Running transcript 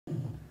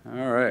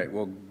All right,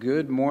 well,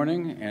 good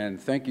morning, and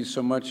thank you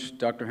so much,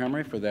 Dr.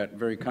 Hamre, for that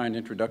very kind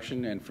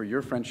introduction and for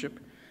your friendship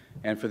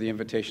and for the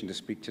invitation to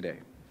speak today.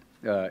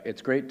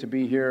 It's great to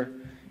be here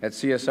at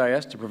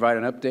CSIS to provide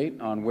an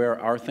update on where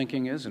our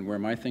thinking is and where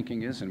my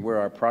thinking is and where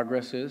our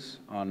progress is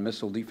on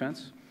missile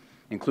defense,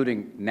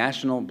 including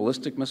national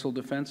ballistic missile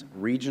defense,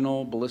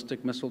 regional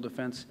ballistic missile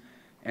defense,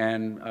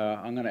 and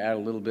I'm going to add a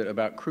little bit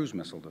about cruise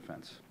missile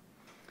defense.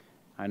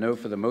 I know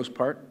for the most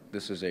part,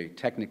 this is a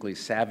technically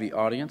savvy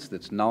audience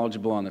that's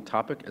knowledgeable on the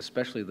topic,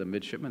 especially the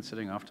midshipman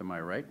sitting off to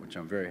my right, which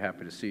I'm very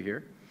happy to see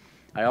here.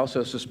 I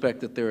also suspect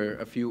that there are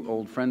a few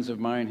old friends of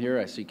mine here.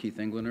 I see Keith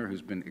Englander,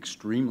 who's been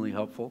extremely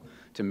helpful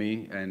to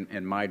me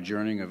and my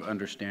journey of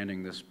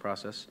understanding this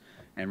process,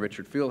 and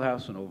Richard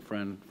Fieldhouse, an old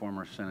friend,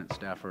 former Senate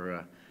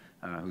staffer,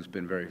 who's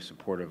been very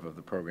supportive of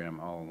the program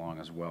all along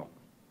as well.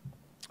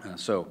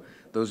 So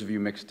those of you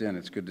mixed in,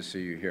 it's good to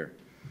see you here.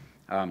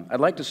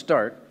 I'd like to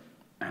start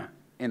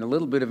in a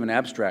little bit of an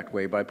abstract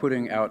way by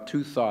putting out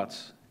two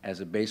thoughts as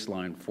a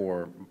baseline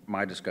for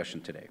my discussion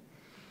today.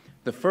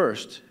 The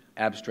first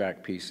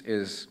abstract piece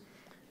is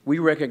we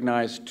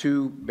recognize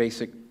two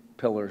basic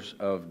pillars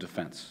of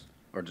defense,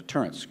 or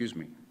deterrence, excuse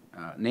me,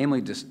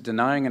 namely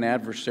denying an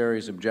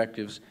adversary's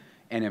objectives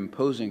and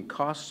imposing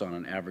costs on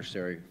an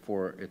adversary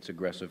for its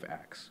aggressive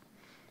acts.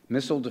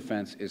 Missile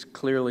defense is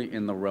clearly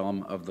in the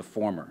realm of the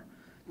former,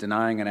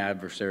 denying an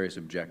adversary's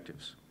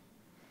objectives.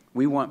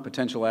 We want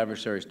potential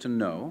adversaries to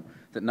know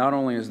that not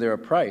only is there a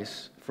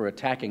price for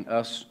attacking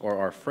us or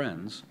our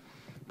friends,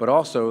 but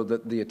also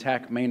that the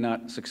attack may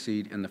not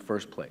succeed in the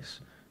first place,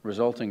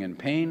 resulting in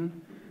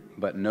pain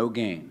but no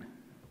gain.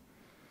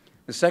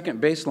 The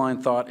second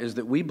baseline thought is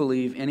that we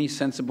believe any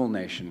sensible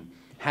nation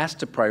has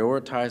to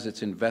prioritize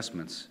its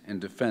investments in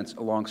defense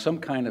along some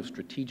kind of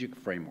strategic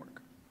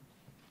framework.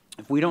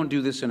 If we don't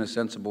do this in a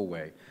sensible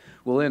way,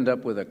 we'll end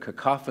up with a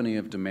cacophony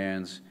of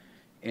demands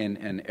in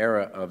an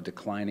era of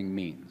declining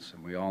means.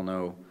 And we all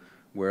know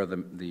where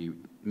the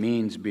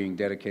means being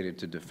dedicated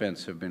to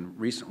defense have been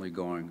recently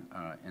going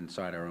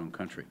inside our own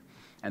country.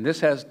 And this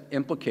has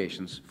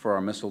implications for our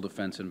missile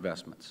defense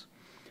investments.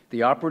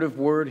 The operative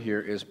word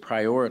here is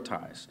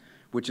prioritize,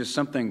 which is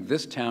something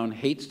this town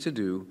hates to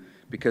do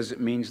because it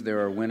means there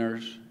are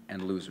winners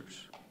and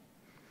losers.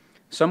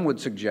 Some would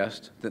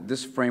suggest that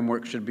this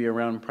framework should be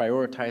around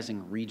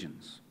prioritizing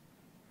regions.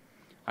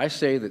 I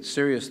say that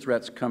serious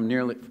threats come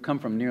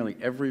from nearly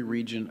every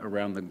region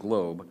around the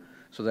globe,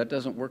 so that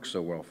doesn't work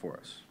so well for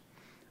us.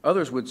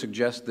 Others would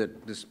suggest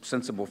that this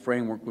sensible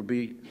framework would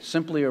be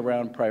simply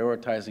around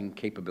prioritizing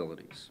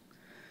capabilities.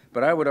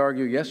 But I would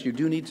argue, yes, you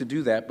do need to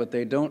do that, but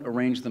they don't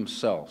arrange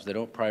themselves. They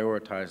don't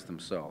prioritize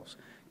themselves.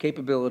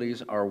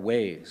 Capabilities are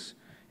ways,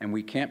 and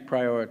we can't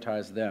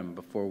prioritize them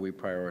before we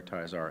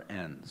prioritize our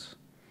ends.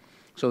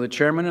 So the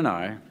chairman and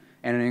I,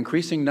 and an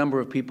increasing number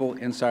of people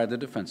inside the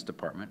Defense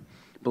Department,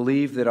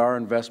 believe that our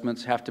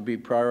investments have to be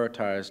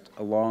prioritized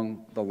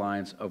along the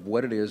lines of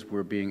what it is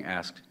we're being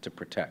asked to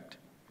protect.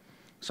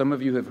 Some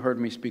of you have heard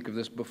me speak of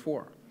this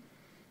before.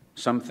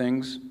 Some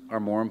things are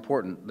more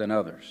important than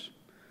others.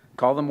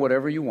 Call them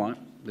whatever you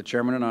want. The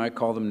chairman and I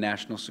call them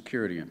national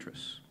security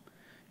interests.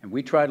 And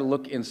we try to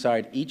look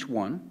inside each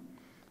one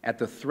at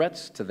the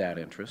threats to that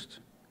interest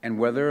and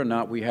whether or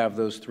not we have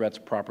those threats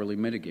properly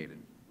mitigated.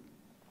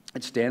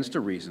 It stands to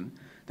reason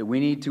that we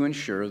need to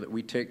ensure that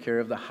we take care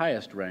of the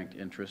highest ranked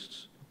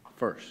interests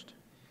first.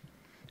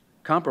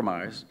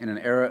 Compromise in an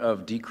era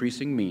of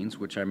decreasing means,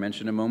 which I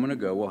mentioned a moment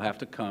ago, will have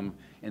to come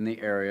in the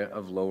area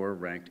of lower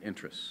ranked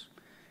interests.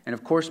 And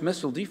of course,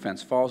 missile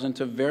defense falls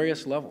into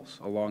various levels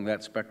along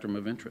that spectrum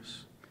of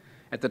interests.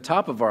 At the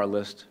top of our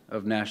list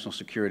of national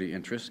security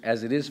interests,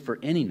 as it is for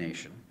any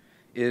nation,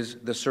 is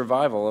the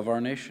survival of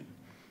our nation.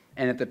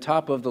 And at the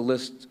top of the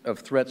list of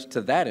threats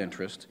to that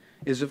interest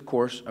is, of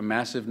course, a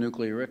massive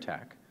nuclear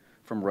attack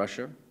from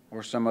Russia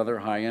or some other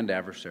high-end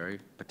adversary,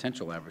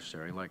 potential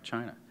adversary like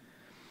China.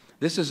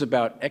 This is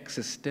about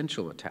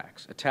existential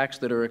attacks, attacks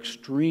that are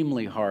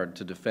extremely hard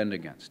to defend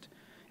against.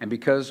 And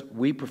because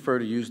we prefer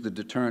to use the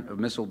deterrent of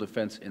missile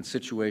defense in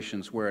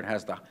situations where it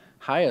has the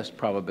highest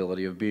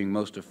probability of being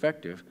most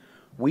effective,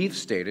 we've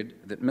stated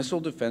that missile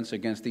defense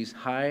against these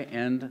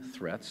high-end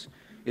threats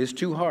is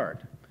too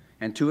hard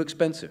and too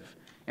expensive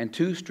and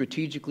too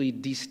strategically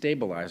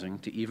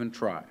destabilizing to even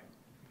try.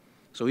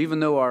 So even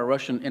though our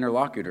Russian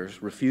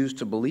interlocutors refuse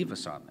to believe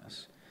us on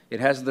this,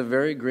 it has the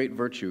very great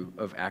virtue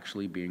of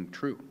actually being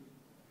true.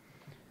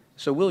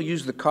 So we'll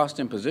use the cost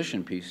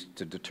imposition piece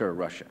to deter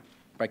Russia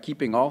by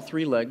keeping all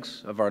three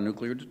legs of our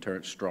nuclear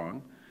deterrent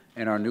strong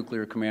and our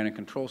nuclear command and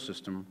control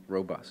system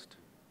robust.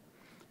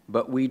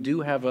 But we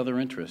do have other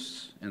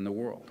interests in the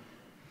world.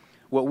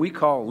 What we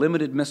call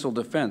limited missile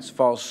defense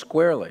falls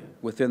squarely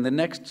within the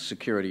next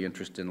security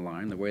interest in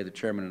line, the way the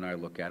chairman and I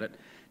look at it,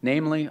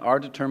 namely our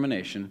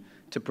determination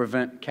to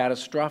prevent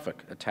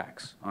catastrophic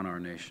attacks on our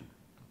nation.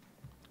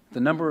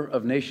 The number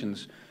of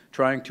nations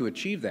trying to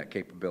achieve that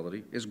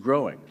capability is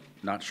growing,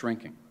 not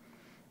shrinking,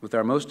 with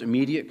our most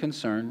immediate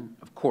concern,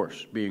 of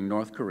course, being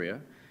North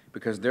Korea,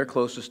 because they're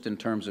closest in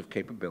terms of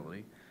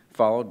capability,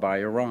 followed by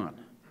Iran.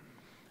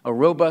 A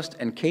robust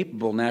and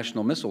capable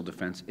national missile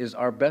defense is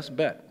our best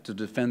bet to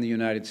defend the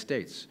United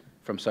States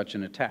from such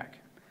an attack.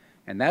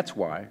 And that's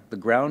why the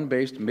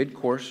ground-based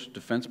mid-course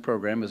defense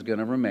program is going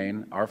to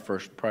remain our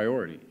first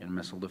priority in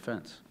missile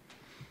defense.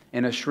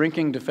 In a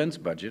shrinking defense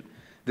budget,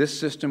 this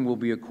system will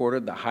be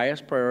accorded the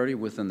highest priority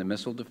within the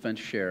missile defense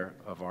share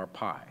of our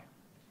pie.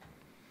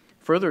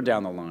 Further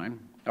down the line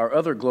are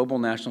other global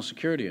national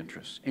security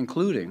interests,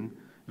 including,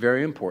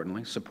 very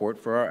importantly, support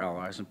for our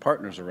allies and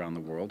partners around the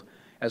world,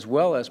 as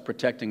well as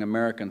protecting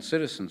American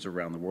citizens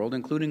around the world,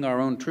 including our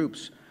own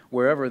troops,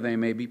 wherever they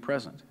may be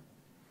present.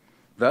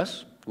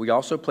 Thus, we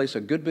also place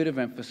a good bit of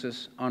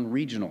emphasis on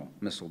regional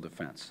missile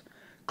defense,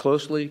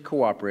 closely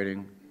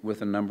cooperating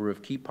with a number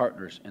of key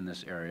partners in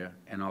this area,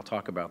 and I'll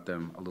talk about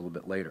them a little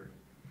bit later.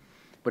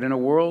 But in a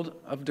world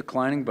of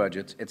declining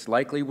budgets, it's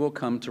likely we'll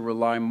come to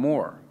rely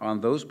more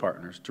on those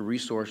partners to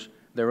resource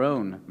their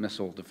own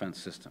missile defense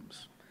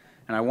systems.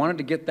 And I wanted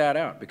to get that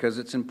out because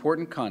it's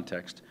important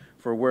context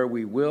for where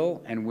we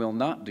will and will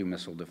not do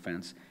missile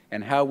defense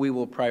and how we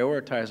will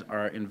prioritize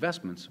our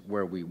investments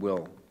where we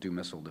will do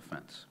missile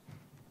defense.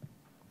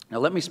 Now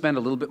let me spend a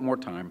little bit more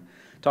time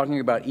talking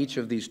about each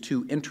of these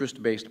two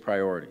interest-based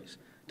priorities,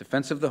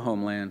 defense of the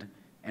homeland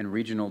and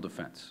regional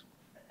defense.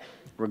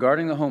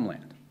 Regarding the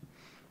homeland,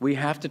 we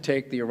have to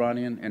take the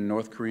Iranian and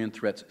North Korean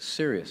threats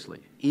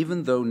seriously,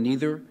 even though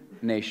neither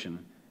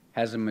nation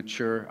has a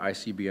mature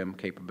ICBM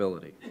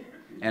capability.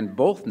 And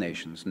both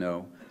nations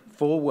know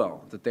full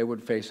well that they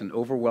would face an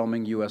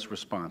overwhelming U.S.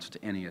 response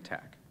to any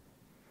attack.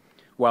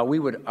 While we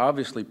would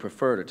obviously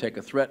prefer to take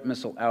a threat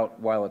missile out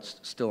while it's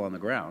still on the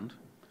ground,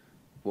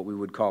 what we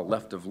would call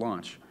left of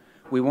launch,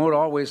 we won't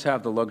always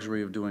have the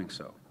luxury of doing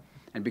so.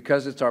 And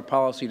because it's our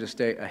policy to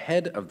stay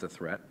ahead of the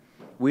threat,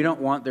 we don't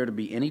want there to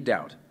be any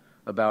doubt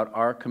about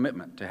our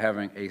commitment to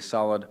having a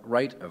solid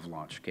right of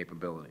launch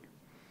capability.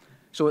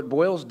 So it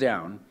boils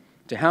down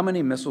to how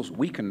many missiles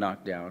we can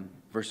knock down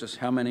versus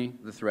how many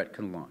the threat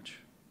can launch.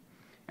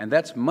 And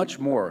that's much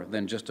more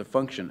than just a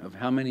function of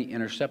how many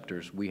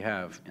interceptors we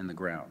have in the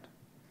ground.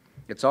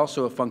 It's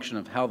also a function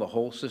of how the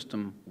whole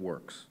system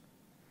works.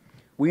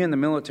 We in the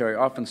military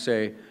often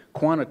say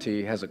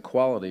quantity has a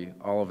quality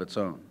all of its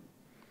own.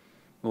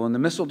 Well, in the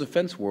missile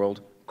defense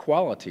world,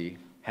 quality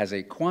has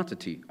a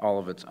quantity all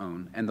of its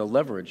own, and the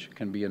leverage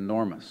can be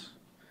enormous.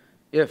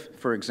 If,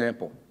 for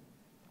example,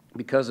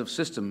 because of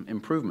system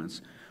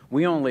improvements,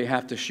 we only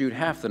have to shoot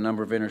half the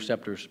number of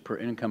interceptors per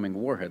incoming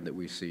warhead that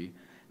we see,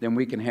 then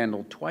we can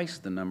handle twice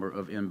the number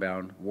of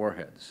inbound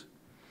warheads.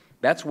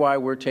 That's why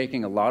we're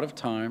taking a lot of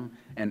time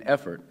and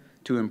effort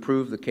to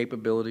improve the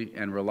capability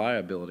and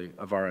reliability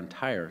of our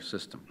entire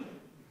system.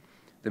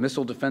 The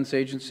Missile Defense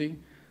Agency,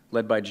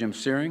 led by Jim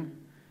Searing,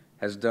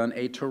 has done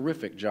a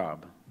terrific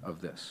job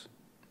of this.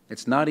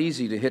 It's not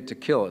easy to hit to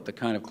kill at the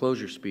kind of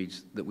closure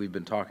speeds that we've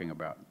been talking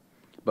about,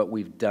 but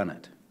we've done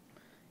it.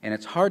 And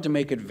it's hard to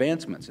make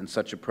advancements in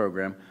such a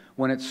program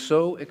when it's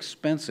so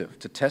expensive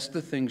to test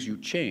the things you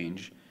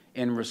change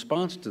in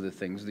response to the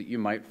things that you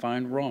might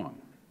find wrong.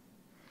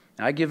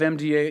 I give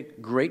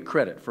MDA great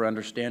credit for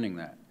understanding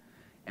that,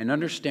 and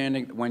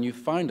understanding that when you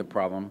find a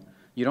problem,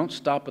 you don't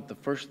stop at the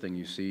first thing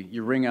you see,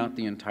 you wring out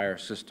the entire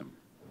system.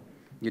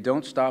 You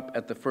don't stop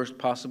at the first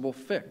possible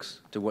fix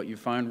to what you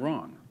find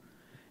wrong.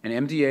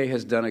 And MDA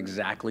has done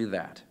exactly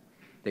that.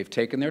 They've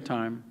taken their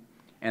time,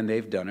 and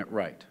they've done it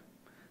right.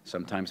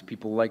 Sometimes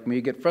people like me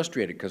get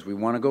frustrated because we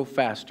want to go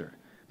faster,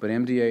 but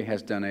MDA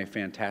has done a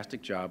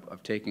fantastic job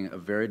of taking a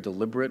very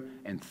deliberate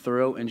and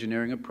thorough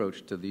engineering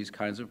approach to these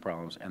kinds of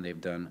problems, and they've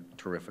done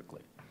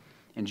terrifically.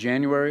 In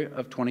January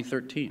of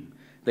 2013,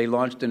 they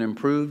launched an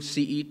improved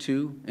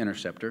CE-2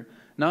 interceptor,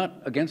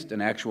 not against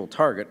an actual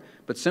target,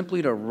 but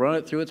simply to run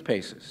it through its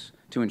paces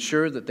to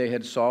ensure that they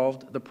had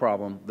solved the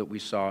problem that we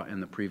saw in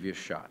the previous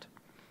shot.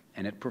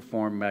 And it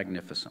performed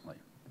magnificently.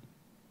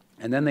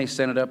 And then they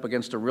sent it up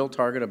against a real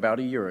target about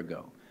a year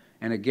ago.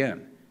 And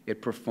again,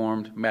 it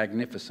performed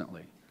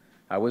magnificently.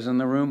 I was in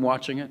the room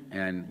watching it,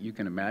 and you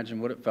can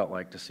imagine what it felt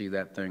like to see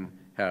that thing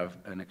have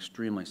an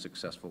extremely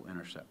successful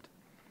intercept.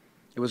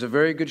 It was a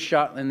very good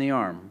shot in the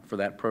arm for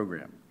that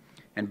program.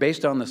 And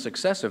based on the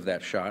success of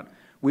that shot,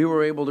 we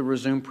were able to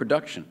resume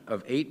production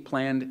of 8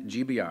 planned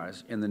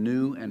GBIs in the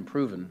new and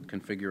proven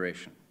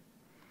configuration.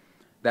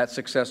 That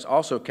success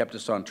also kept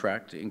us on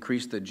track to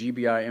increase the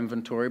GBI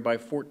inventory by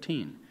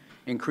 14,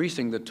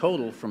 increasing the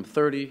total from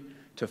 30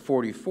 to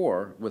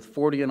 44, with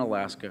 40 in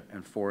Alaska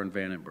and 4 in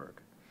Vandenberg.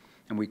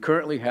 And we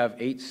currently have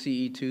 8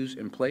 CE-2s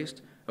in place,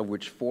 of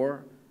which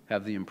 4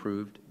 have the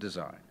improved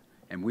design.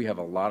 And we have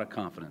a lot of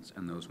confidence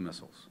in those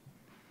missiles.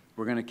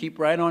 We're going to keep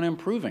right on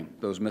improving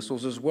those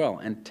missiles as well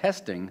and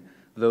testing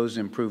those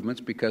improvements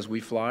because we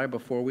fly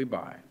before we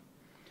buy.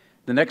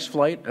 The next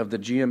flight of the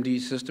GMD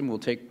system will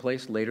take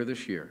place later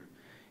this year.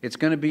 It's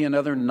going to be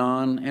another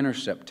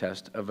non-intercept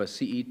test of a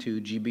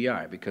CE-2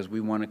 GBI because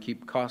we want to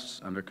keep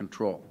costs under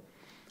control.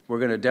 We're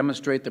going to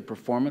demonstrate the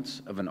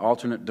performance of an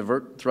alternate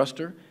divert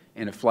thruster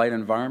in a flight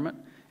environment,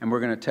 and we're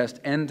going to test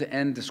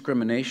end-to-end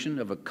discrimination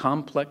of a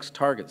complex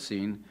target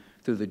scene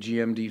through the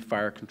GMD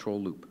fire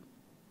control loop.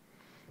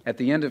 At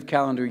the end of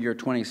calendar year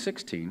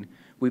 2016,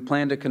 we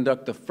plan to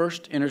conduct the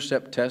first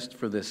intercept test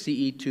for the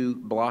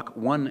CE-2 Block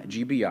 1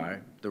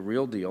 GBI, the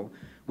real deal,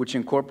 which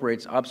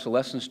incorporates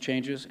obsolescence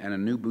changes and a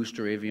new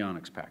booster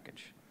avionics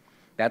package.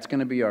 That's going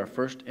to be our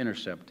first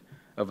intercept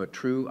of a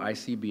true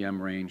ICBM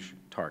range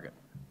target.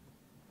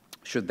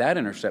 Should that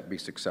intercept be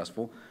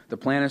successful, the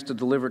plan is to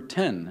deliver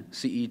 10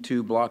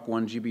 CE-2 Block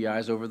 1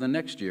 GBIs over the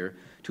next year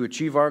to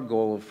achieve our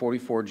goal of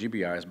 44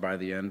 GBIs by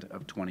the end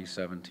of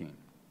 2017.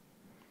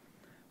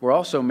 We're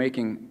also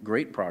making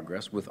great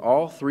progress with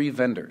all 3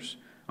 vendors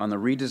on the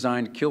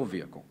redesigned kill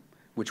vehicle,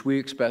 which we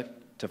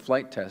expect to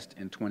flight test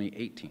in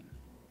 2018.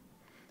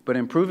 But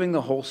improving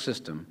the whole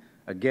system,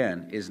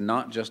 again, is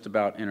not just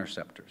about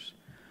interceptors.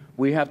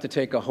 We have to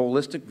take a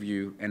holistic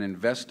view and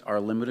invest our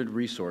limited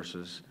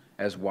resources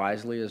as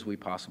wisely as we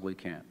possibly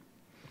can.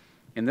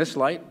 In this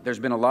light, there's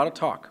been a lot of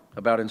talk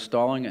about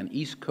installing an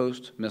East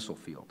Coast missile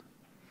field.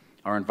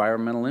 Our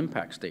environmental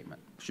impact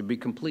statement should be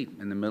complete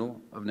in the middle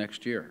of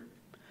next year.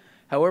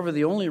 However,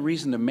 the only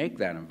reason to make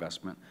that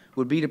investment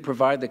would be to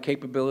provide the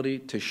capability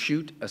to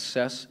shoot,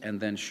 assess, and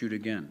then shoot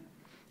again.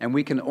 And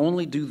we can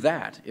only do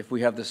that if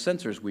we have the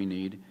sensors we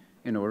need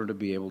in order to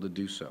be able to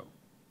do so.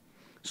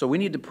 So we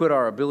need to put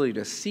our ability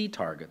to see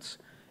targets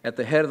at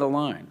the head of the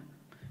line,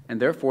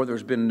 and therefore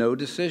there's been no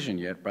decision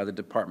yet by the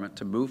Department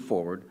to move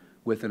forward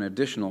with an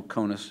additional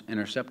CONUS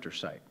interceptor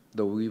site,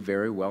 though we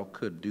very well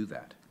could do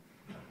that.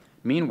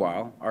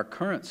 Meanwhile, our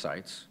current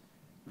sites,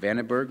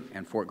 Vandenberg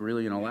and Fort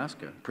Greely in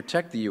Alaska,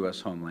 protect the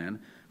U.S. homeland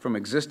from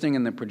existing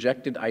and the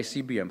projected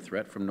ICBM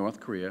threat from North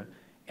Korea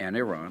and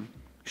Iran,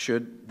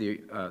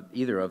 should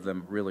either of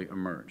them really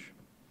emerge.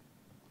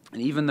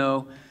 And even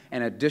though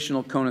an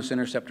additional CONUS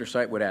interceptor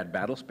site would add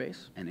battle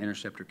space and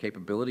interceptor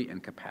capability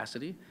and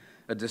capacity,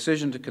 a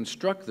decision to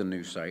construct the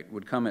new site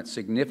would come at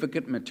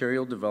significant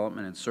material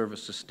development and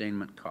service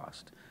sustainment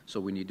cost, so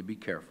we need to be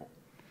careful.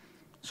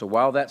 So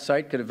while that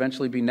site could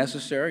eventually be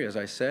necessary, as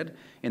I said,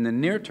 in the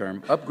near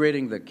term,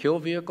 upgrading the kill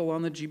vehicle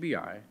on the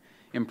GBI,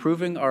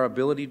 improving our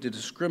ability to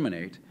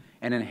discriminate,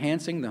 and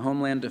enhancing the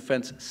Homeland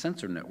Defense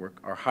sensor network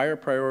are higher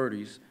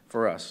priorities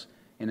for us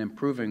in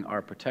improving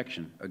our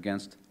protection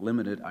against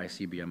limited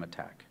ICBM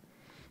attack.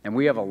 And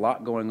we have a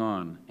lot going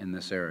on in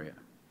this area.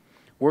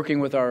 Working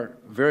with our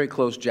very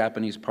close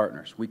Japanese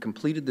partners, we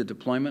completed the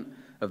deployment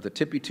of the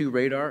TIPI-2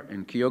 radar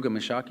in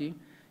Kyoga-Misaki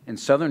in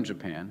southern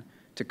Japan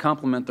to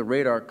complement the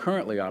radar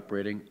currently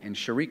operating in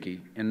Shiriki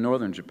in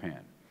northern Japan.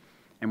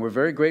 And we're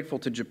very grateful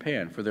to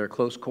Japan for their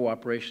close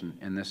cooperation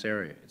in this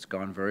area. It's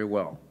gone very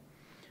well.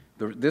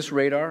 This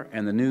radar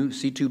and the new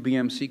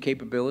C2BMC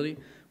capability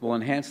will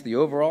enhance the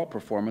overall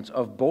performance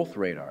of both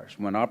radars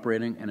when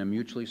operating in a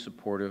mutually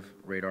supportive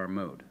radar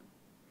mode.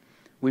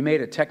 We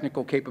made a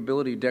technical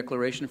capability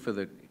declaration for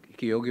the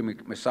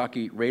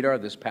Kyoga-Misaki radar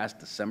this past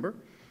December.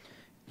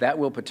 That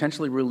will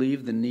potentially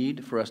relieve the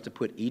need for us to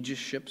put Aegis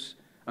ships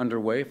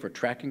underway for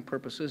tracking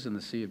purposes in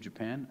the Sea of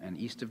Japan and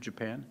east of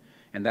Japan,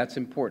 and that's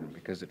important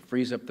because it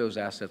frees up those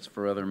assets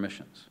for other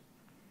missions.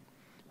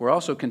 We're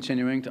also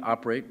continuing to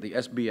operate the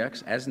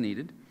SBX as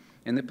needed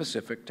in the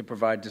Pacific to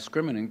provide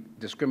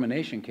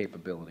discrimination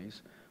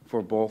capabilities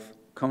for both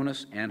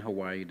CONUS and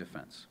Hawaii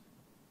defense.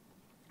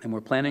 And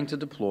we're planning to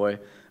deploy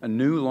a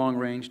new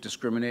long-range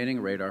discriminating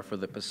radar for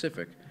the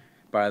Pacific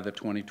by the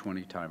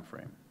 2020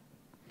 timeframe.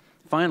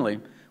 Finally,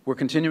 we're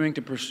continuing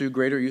to pursue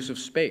greater use of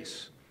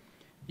space,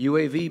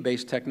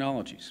 UAV-based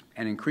technologies,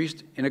 and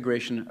increased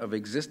integration of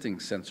existing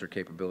sensor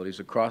capabilities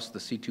across the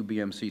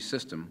C2BMC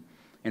system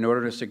in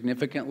order to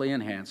significantly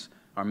enhance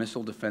our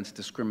missile defense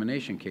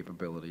discrimination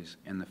capabilities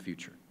in the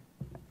future.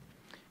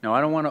 Now,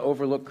 I don't want to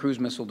overlook cruise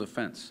missile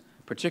defense,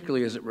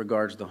 particularly as it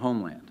regards the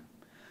homeland.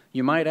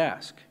 You might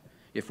ask,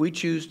 if we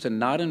choose to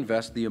not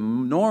invest the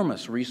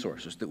enormous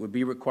resources that would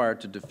be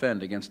required to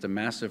defend against a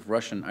massive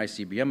Russian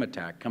ICBM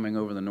attack coming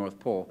over the North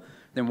Pole,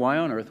 then why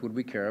on earth would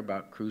we care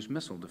about cruise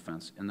missile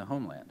defense in the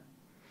homeland?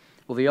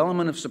 Well, the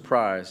element of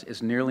surprise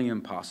is nearly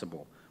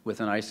impossible with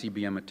an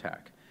ICBM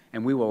attack,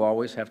 and we will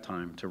always have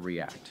time to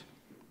react.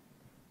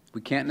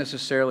 We can't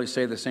necessarily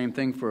say the same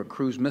thing for a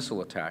cruise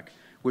missile attack,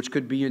 which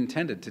could be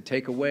intended to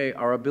take away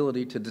our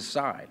ability to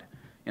decide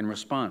in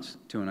response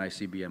to an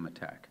ICBM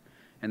attack.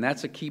 And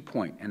that's a key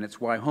point, and it's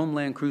why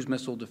Homeland Cruise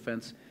Missile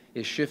Defense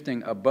is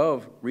shifting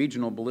above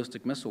regional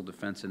ballistic missile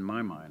defense in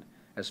my mind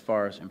as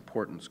far as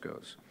importance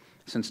goes,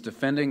 since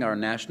defending our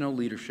national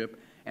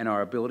leadership and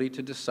our ability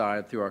to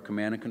decide through our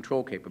command and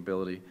control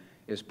capability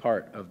is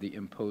part of the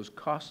imposed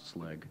costs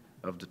leg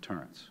of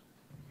deterrence.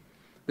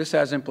 This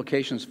has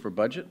implications for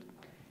budget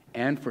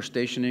and for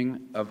stationing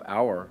of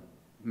our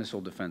missile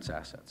defense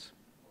assets.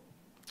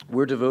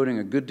 We're devoting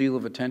a good deal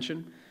of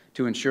attention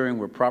to ensuring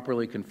we're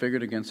properly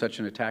configured against such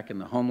an attack in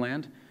the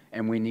homeland,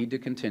 and we need to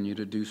continue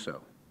to do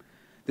so.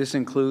 This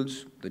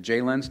includes the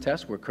J-Lens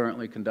test we're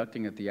currently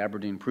conducting at the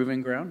Aberdeen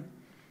Proving Ground,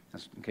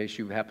 in case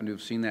you happen to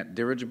have seen that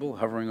dirigible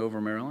hovering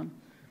over Maryland,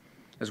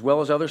 as well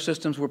as other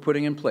systems we're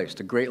putting in place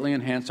to greatly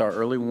enhance our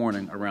early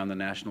warning around the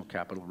National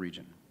Capital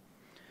Region.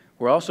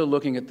 We're also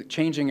looking at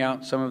changing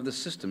out some of the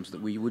systems that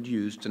we would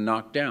use to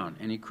knock down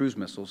any cruise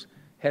missiles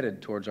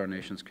headed towards our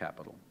nation's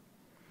capital.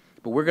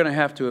 But we're going to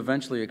have to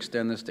eventually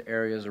extend this to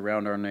areas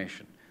around our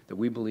nation that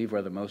we believe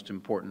are the most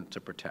important to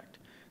protect.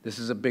 This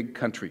is a big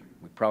country.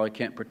 We probably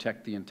can't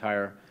protect the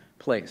entire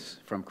place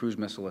from cruise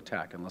missile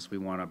attack unless we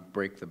want to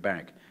break the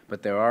bank.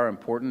 But there are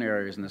important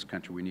areas in this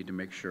country we need to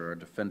make sure are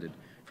defended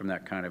from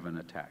that kind of an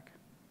attack.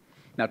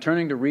 Now,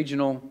 turning to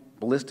regional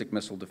ballistic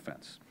missile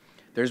defense.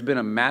 There's been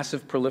a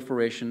massive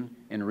proliferation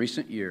in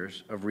recent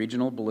years of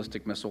regional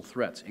ballistic missile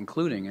threats,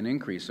 including an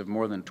increase of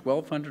more than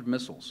 1,200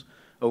 missiles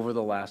over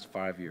the last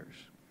 5 years.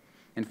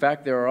 In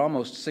fact, there are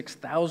almost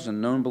 6,000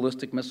 known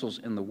ballistic missiles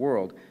in the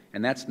world,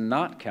 and that's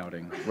not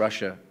counting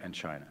Russia and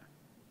China.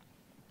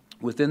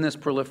 Within this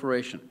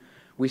proliferation,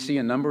 we see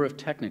a number of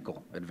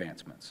technical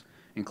advancements,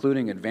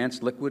 including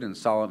advanced liquid and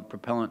solid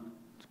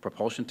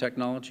propulsion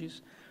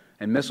technologies,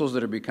 and missiles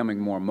that are becoming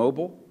more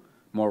mobile,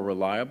 more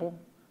reliable,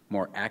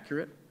 more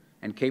accurate,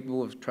 and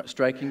capable of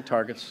striking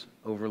targets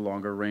over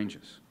longer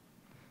ranges.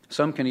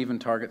 Some can even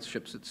target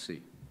ships at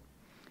sea.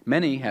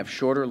 Many have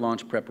shorter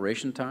launch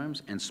preparation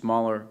times and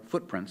smaller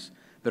footprints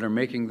that are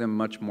making them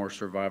much more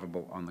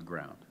survivable on the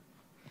ground.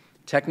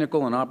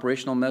 Technical and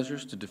operational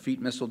measures to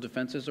defeat missile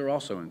defenses are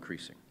also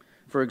increasing.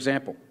 For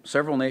example,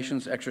 several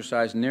nations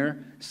exercise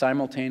near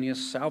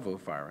simultaneous salvo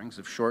firings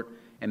of short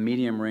and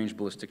medium-range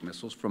ballistic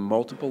missiles from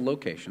multiple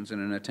locations in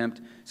an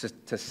attempt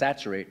to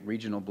saturate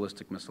regional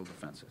ballistic missile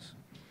defenses.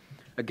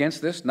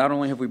 Against this, not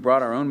only have we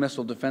brought our own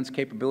missile defense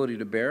capability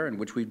to bear, in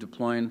which we've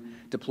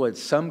deployed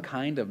some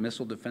kind of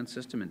missile defense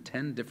system in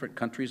 10 different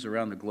countries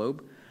around the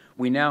globe,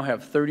 we now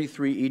have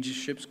 33 Aegis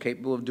ships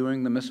capable of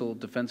doing the missile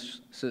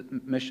defense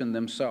mission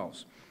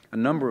themselves, a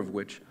number of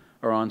which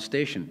are on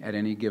station at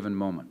any given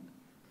moment.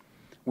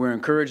 We're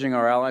encouraging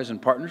our allies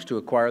and partners to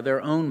acquire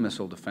their own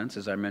missile defense,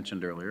 as I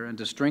mentioned earlier, and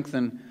to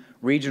strengthen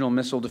regional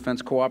missile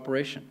defense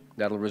cooperation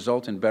that'll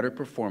result in better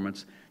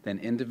performance than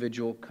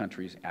individual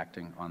countries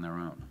acting on their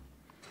own.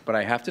 But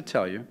I have to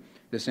tell you,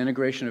 this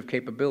integration of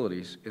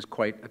capabilities is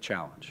quite a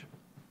challenge.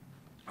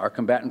 Our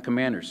combatant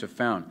commanders have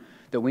found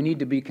that we need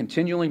to be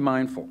continually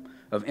mindful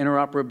of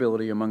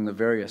interoperability among the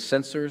various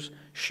sensors,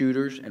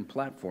 shooters, and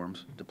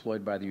platforms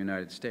deployed by the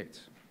United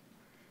States.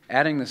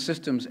 Adding the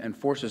systems and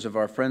forces of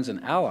our friends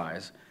and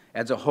allies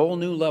adds a whole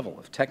new level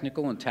of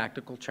technical and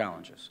tactical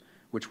challenges,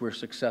 which we're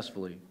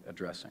successfully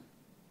addressing.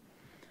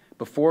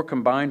 Before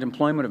combined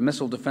employment of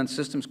missile defense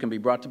systems can be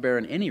brought to bear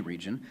in any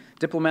region,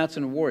 diplomats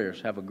and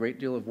warriors have a great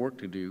deal of work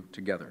to do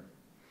together.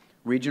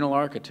 Regional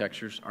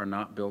architectures are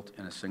not built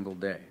in a single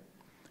day.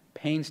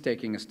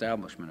 Painstaking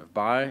establishment of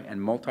bi- and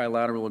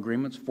multilateral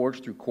agreements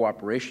forged through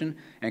cooperation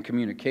and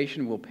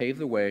communication will pave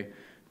the way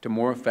to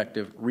more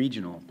effective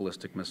regional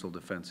ballistic missile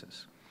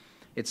defenses.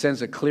 It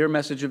sends a clear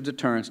message of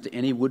deterrence to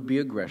any would-be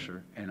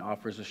aggressor and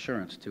offers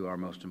assurance to our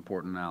most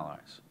important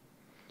allies.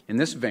 In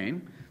this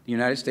vein, the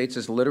United States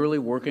is literally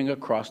working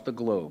across the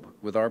globe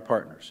with our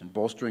partners in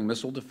bolstering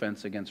missile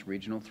defense against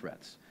regional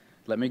threats.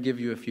 Let me give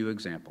you a few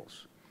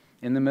examples.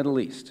 In the Middle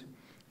East,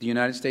 the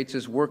United States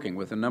is working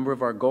with a number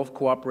of our Gulf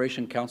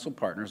Cooperation Council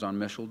partners on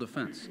missile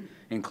defense,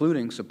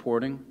 including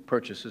supporting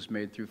purchases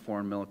made through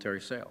foreign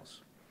military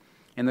sales.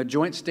 In the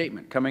joint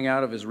statement coming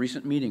out of his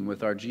recent meeting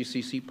with our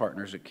GCC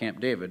partners at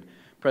Camp David,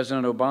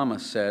 President Obama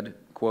said,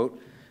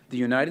 quote, "The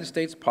United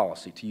States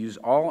policy to use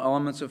all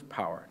elements of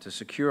power to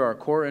secure our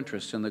core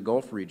interests in the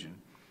Gulf region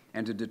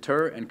and to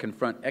deter and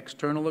confront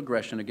external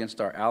aggression against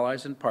our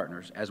allies and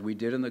partners, as we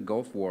did in the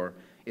Gulf War,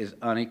 is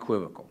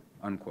unequivocal,"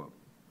 unquote.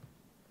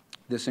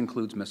 This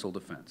includes missile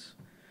defense.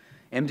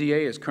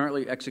 MDA is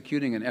currently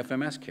executing an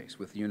FMS case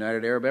with the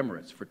United Arab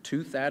Emirates for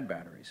 2 THAAD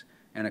batteries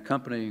and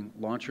accompanying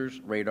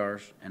launchers,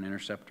 radars, and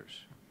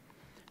interceptors.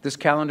 This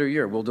calendar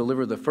year, we'll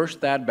deliver the first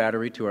THAAD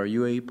battery to our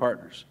UAE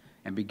partners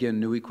and begin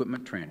new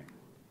equipment training.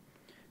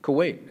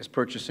 Kuwait is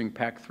purchasing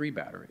PAC-3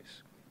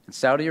 batteries, and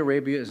Saudi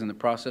Arabia is in the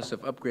process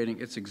of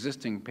upgrading its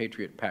existing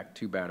Patriot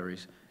PAC-2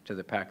 batteries to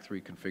the PAC-3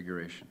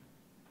 configuration.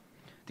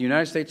 The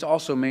United States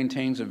also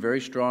maintains a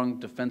very strong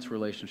defense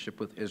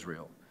relationship with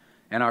Israel,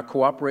 and our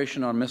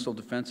cooperation on missile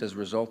defense has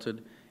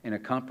resulted in a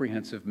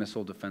comprehensive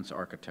missile defense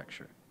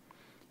architecture.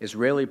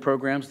 Israeli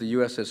programs the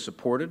U.S. has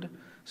supported,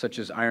 such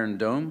as Iron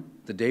Dome,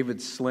 the David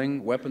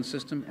Sling weapon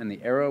system, and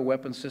the Arrow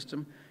weapon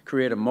system,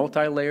 create a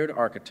multi-layered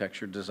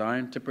architecture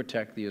designed to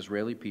protect the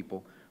Israeli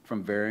people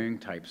from varying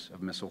types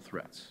of missile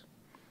threats.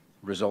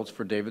 Results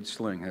for David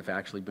Sling have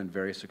actually been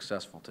very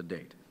successful to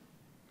date.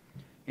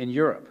 In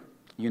Europe,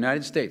 the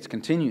United States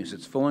continues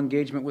its full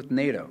engagement with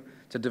NATO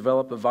to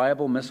develop a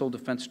viable missile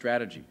defense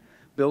strategy,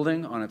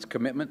 building on its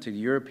commitment to the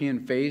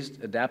European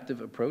Phased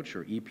Adaptive Approach,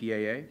 or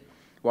EPAA,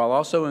 while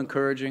also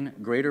encouraging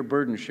greater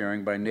burden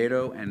sharing by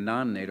NATO and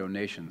non-NATO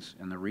nations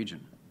in the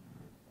region.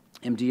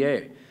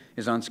 MDA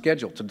is on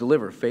schedule to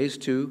deliver Phase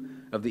 2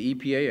 of the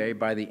EPAA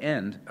by the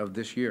end of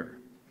this year.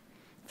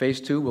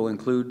 Phase 2 will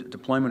include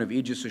deployment of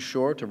Aegis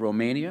ashore to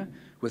Romania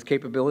with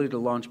capability to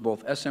launch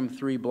both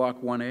SM-3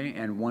 Block 1A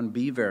and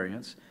 1B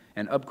variants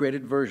and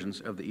upgraded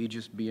versions of the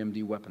Aegis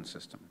BMD weapon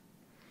system.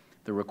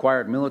 The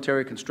required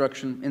military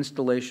construction,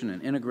 installation,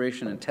 and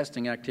integration and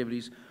testing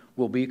activities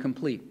will be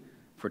complete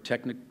for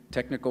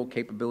technical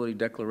capability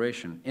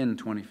declaration in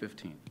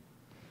 2015.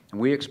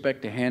 And we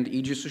expect to hand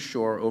Aegis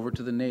Ashore over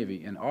to the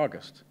Navy in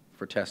August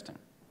for testing.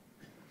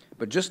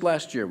 But just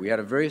last year, we had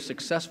a very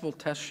successful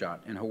test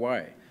shot in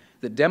Hawaii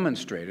that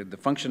demonstrated the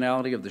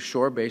functionality of the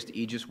shore-based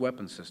Aegis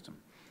weapon system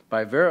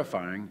by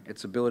verifying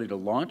its ability to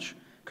launch,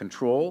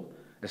 control,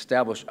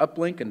 establish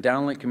uplink and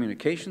downlink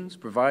communications,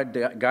 provide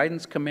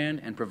guidance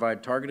command, and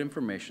provide target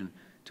information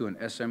to an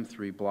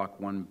SM-3 Block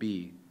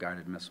 1B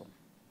guided missile.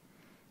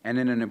 And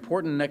in an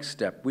important next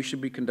step, we should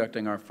be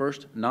conducting our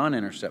first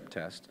non-intercept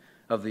test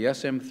of the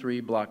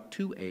SM-3 Block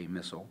 2A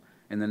missile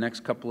in the next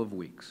couple of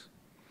weeks.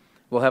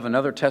 We'll have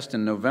another test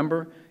in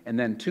November, and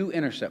then 2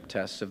 intercept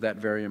tests of that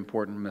very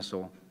important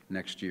missile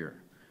next year,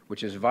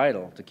 which is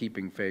vital to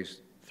keeping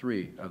Phase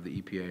 3 of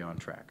the EPA on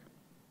track.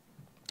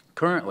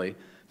 Currently,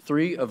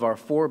 3 of our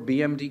 4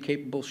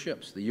 BMD-capable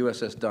ships, the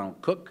USS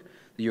Donald Cook,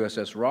 the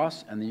USS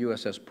Ross, and the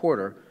USS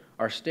Porter,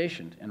 are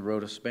stationed in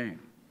Rota, Spain.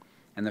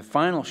 And the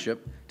final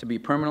ship to be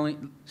permanently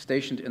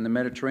stationed in the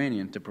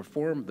Mediterranean to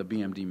perform the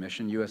BMD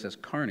mission, USS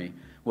Carney,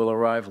 will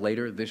arrive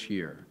later this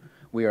year.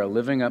 We are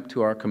living up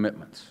to our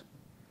commitments.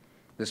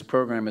 This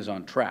program is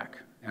on track,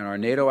 and our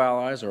NATO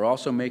allies are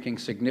also making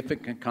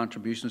significant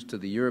contributions to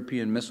the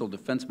European Missile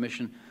Defense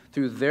Mission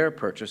through their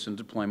purchase and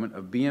deployment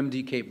of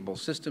BMD-capable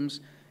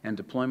systems and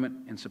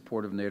deployment in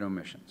support of NATO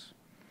missions.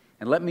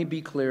 And let me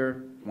be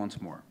clear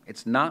once more.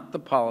 It's not the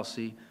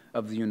policy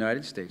of the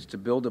United States to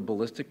build a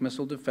ballistic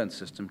missile defense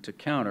system to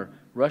counter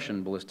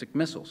Russian ballistic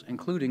missiles,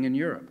 including in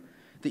Europe.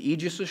 The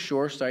Aegis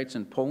Ashore sites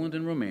in Poland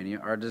and Romania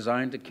are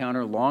designed to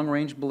counter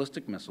long-range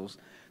ballistic missiles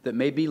that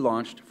may be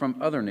launched from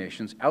other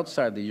nations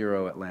outside the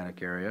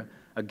Euro-Atlantic area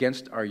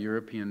against our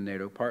European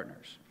NATO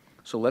partners.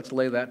 So let's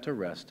lay that to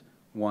rest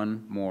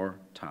one more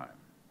time.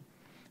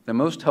 The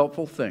most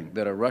helpful thing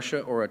that a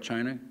Russia or a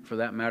China, for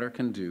that matter,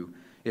 can do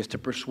is to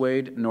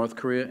persuade North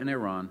Korea and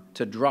Iran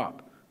to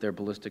drop their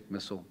ballistic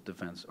missile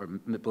defense or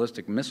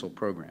ballistic missile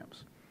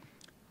programs.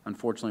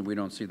 Unfortunately, we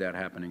don't see that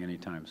happening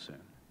anytime soon.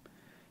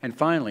 And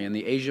finally, in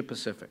the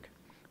Asia-Pacific,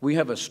 we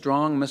have a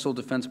strong missile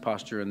defense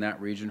posture in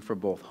that region for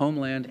both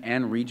homeland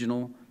and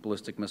regional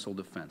ballistic missile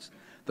defense.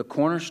 The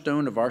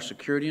cornerstone of our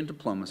security and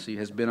diplomacy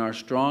has been our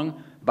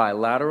strong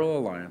bilateral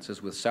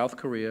alliances with South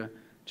Korea,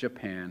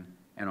 Japan,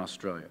 and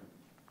Australia.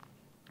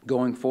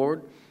 Going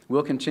forward,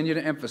 we'll continue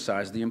to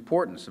emphasize the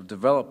importance of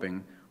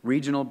developing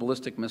regional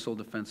ballistic missile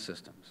defense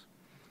systems.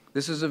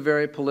 This is a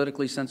very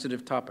politically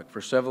sensitive topic for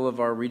several of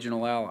our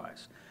regional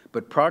allies,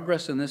 but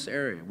progress in this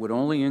area would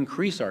only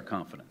increase our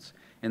confidence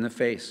in the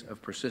face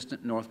of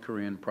persistent North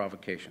Korean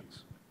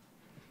provocations.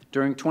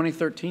 During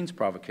 2013's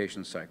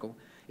provocation cycle,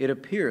 it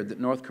appeared that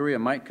North Korea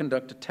might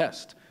conduct a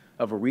test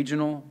of a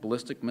regional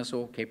ballistic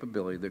missile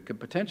capability that could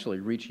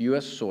potentially reach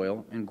U.S.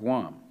 soil in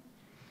Guam.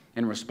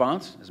 In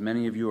response, as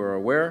many of you are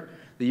aware,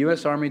 the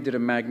U.S. Army did a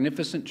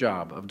magnificent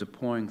job of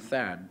deploying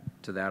THAAD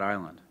to that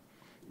island.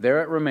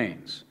 There it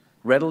remains,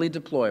 readily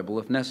deployable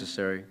if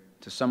necessary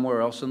to somewhere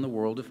else in the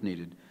world if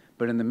needed,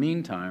 but in the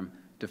meantime,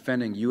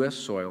 defending U.S.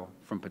 soil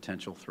from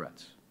potential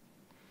threats.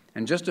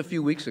 And just a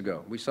few weeks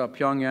ago, we saw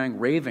Pyongyang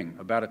raving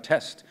about a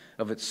test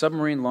of its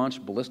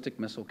submarine-launched ballistic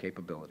missile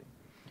capability.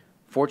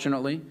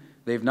 Fortunately,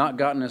 they've not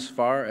gotten as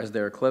far as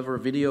their clever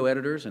video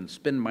editors and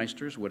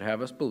spinmeisters would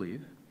have us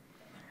believe.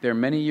 They're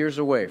many years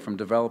away from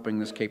developing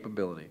this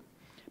capability.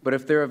 But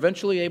if they're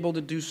eventually able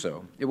to do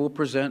so, it will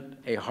present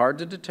a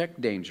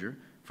hard-to-detect danger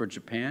for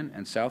Japan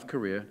and South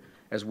Korea,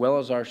 as well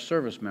as our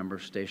service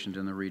members stationed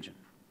in the region.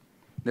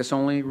 This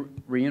only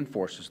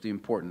reinforces the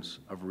importance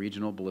of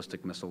regional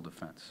ballistic missile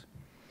defense.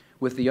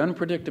 With the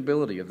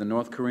unpredictability of the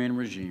North Korean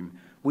regime,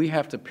 we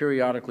have to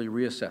periodically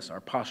reassess our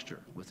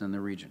posture within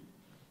the region.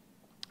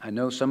 I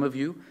know some of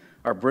you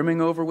are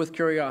brimming over with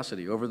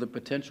curiosity over the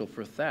potential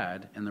for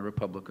THAAD in the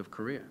Republic of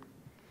Korea.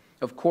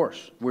 Of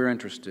course, we're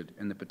interested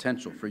in the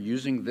potential for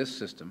using this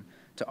system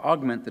to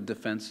augment the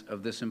defense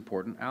of this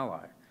important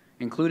ally,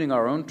 including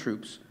our own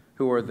troops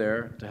who are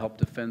there to help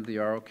defend the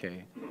ROK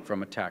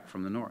from attack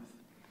from the north.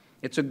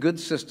 It's a good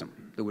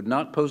system that would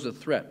not pose a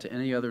threat to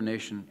any other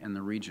nation in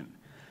the region,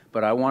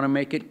 but I want to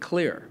make it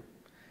clear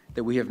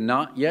that we have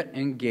not yet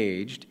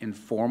engaged in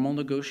formal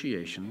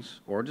negotiations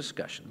or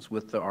discussions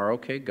with the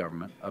ROK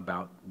government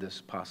about this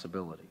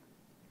possibility.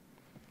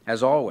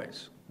 As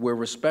always, we're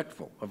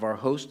respectful of our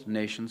host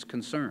nation's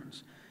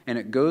concerns, and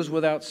it goes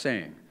without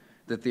saying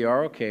that the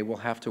ROK will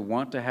have to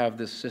want to have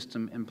this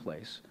system in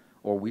place,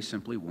 or we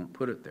simply won't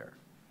put it there.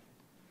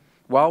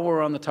 While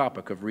we're on the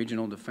topic of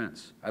regional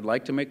defense, I'd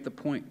like to make the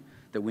point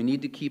that we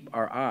need to keep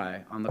our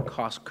eye on the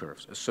cost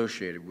curves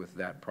associated with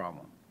that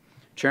problem.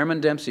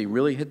 Chairman Dempsey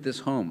really hit this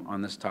home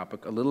on this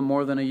topic a little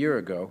more than a year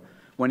ago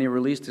when he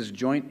released his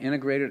Joint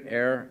Integrated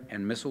Air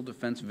and Missile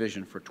Defense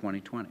Vision for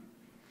 2020.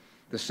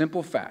 The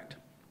simple fact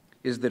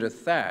is that a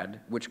THAAD,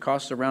 which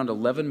costs around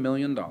 $11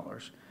 million,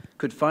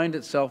 could find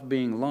itself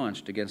being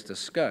launched against a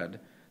Scud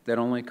that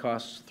only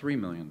costs $3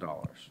 million.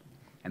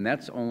 And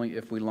that's only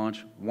if we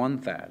launch one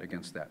THAAD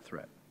against that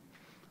threat.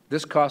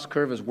 This cost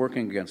curve is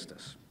working against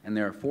us, and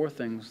there are 4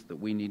 things that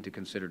we need to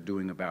consider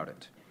doing about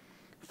it.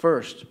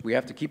 First, we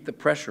have to keep the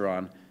pressure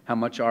on how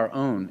much our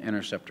own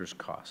interceptors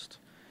cost.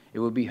 It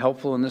would be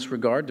helpful in this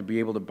regard to be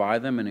able to buy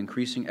them in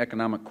increasing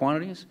economic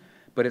quantities,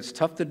 but it's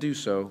tough to do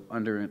so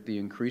under the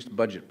increased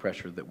budget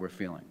pressure that we're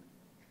feeling.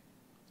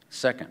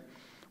 Second,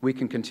 we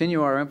can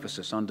continue our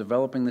emphasis on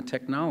developing the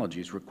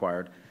technologies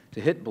required to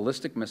hit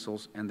ballistic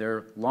missiles and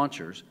their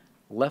launchers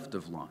left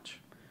of launch.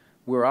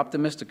 We're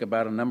optimistic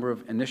about a number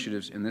of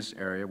initiatives in this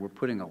area. We're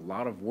putting a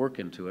lot of work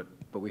into it,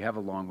 but we have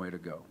a long way to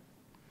go.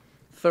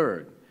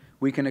 Third,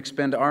 we can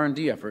expend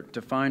R&D effort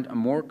to find a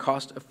more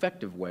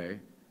cost-effective way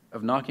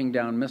of knocking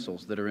down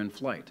missiles that are in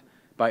flight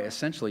by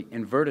essentially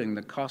inverting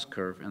the cost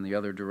curve in the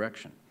other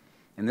direction.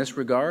 In this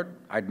regard,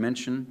 I'd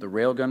mention the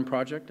Railgun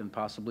project and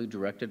possibly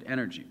directed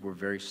energy. We're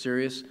very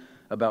serious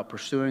about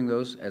pursuing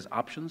those as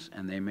options,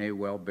 and they may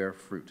well bear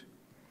fruit.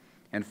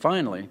 And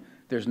finally,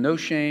 there's no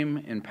shame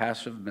in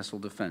passive missile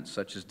defense,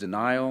 such as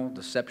denial,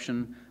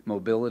 deception,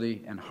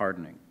 mobility, and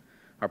hardening.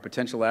 Our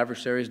potential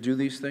adversaries do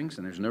these things,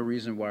 and there's no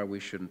reason why we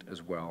shouldn't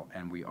as well,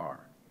 and we are.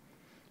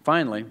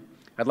 Finally,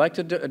 I'd like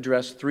to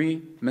address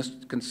three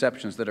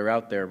misconceptions that are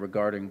out there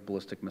regarding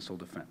ballistic missile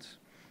defense.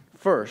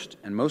 First,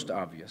 and most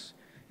obvious,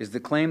 is the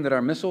claim that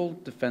our missile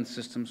defense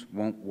systems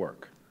won't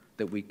work,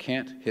 that we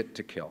can't hit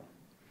to kill.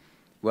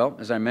 Well,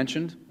 as I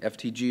mentioned,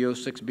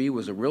 FTG-06B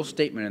was a real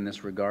statement in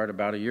this regard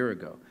about a year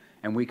ago,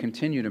 and we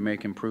continue to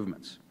make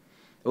improvements.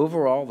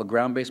 Overall, the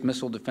ground-based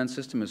missile defense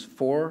system is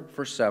 4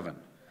 for 7.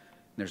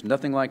 There's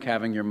nothing like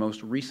having your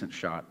most recent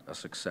shot a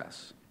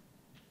success.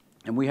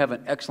 And we have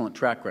an excellent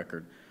track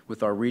record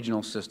with our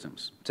regional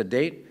systems. To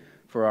date,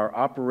 for our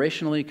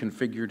operationally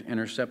configured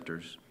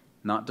interceptors,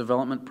 not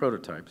development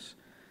prototypes,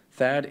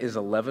 THAAD is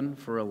 11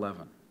 for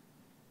 11.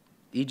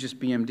 Aegis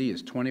BMD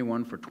is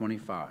 21 for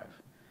 25.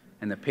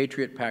 And the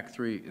Patriot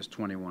PAC-3 is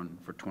 21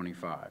 for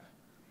 25.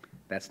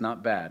 That's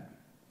not bad,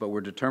 but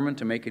we're determined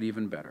to make it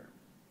even better.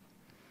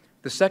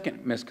 The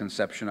second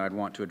misconception I'd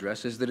want to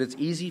address is that it's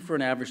easy for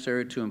an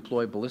adversary to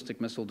employ ballistic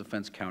missile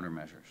defense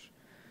countermeasures.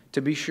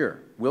 To be sure,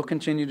 we'll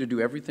continue to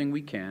do everything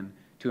we can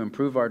to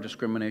improve our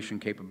discrimination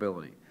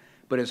capability.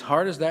 But as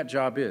hard as that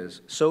job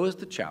is, so is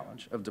the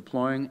challenge of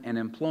deploying and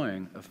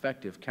employing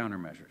effective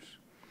countermeasures.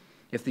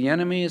 If the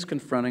enemy is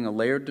confronting a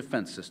layered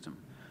defense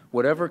system,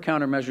 whatever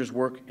countermeasures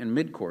work in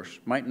mid-course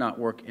might not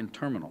work in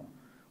terminal,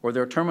 or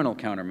their terminal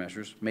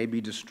countermeasures may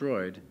be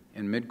destroyed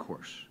in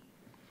mid-course.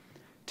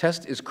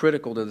 Test is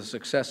critical to the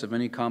success of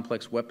any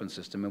complex weapon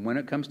system, and when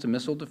it comes to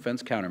missile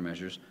defense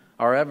countermeasures,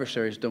 our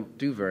adversaries don't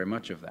do very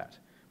much of that,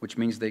 which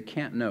means they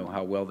can't know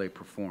how well they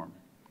perform.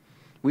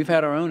 We've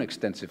had our own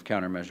extensive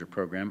countermeasure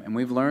program, and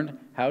we've learned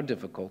how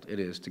difficult it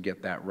is to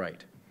get that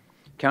right.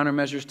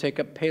 Countermeasures take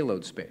up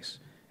payload space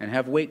and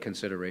have weight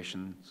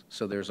considerations,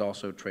 so there's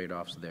also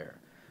trade-offs there.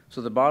 So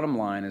the bottom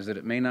line is that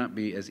it may not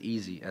be as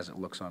easy as it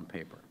looks on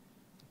paper.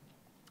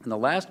 And the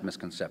last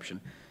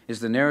misconception is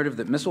the narrative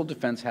that missile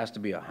defense has to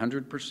be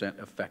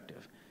 100%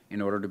 effective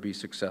in order to be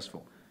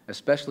successful,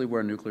 especially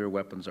where nuclear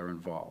weapons are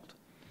involved.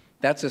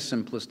 That's a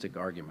simplistic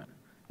argument.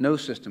 No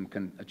system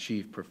can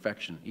achieve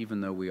perfection,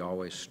 even though we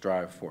always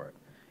strive for it.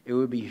 It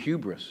would be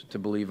hubris to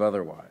believe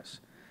otherwise.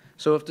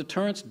 So if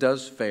deterrence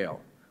does fail,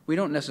 we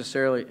don't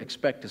necessarily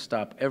expect to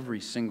stop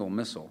every single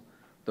missile,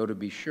 though to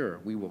be sure,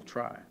 we will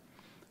try.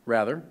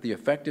 Rather, the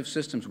effective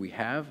systems we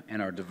have and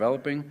are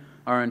developing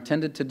are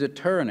intended to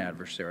deter an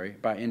adversary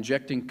by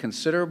injecting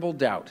considerable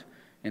doubt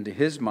into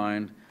his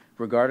mind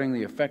regarding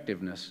the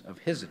effectiveness of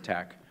his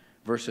attack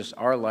versus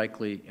our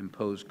likely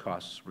imposed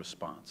costs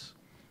response.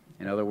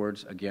 In other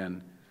words,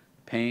 again,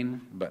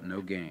 pain but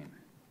no gain.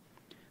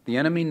 The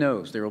enemy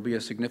knows there will be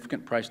a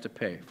significant price to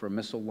pay for a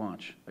missile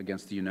launch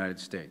against the United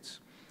States.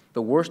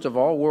 The worst of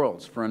all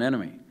worlds for an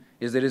enemy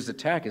is that his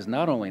attack is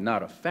not only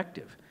not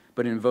effective,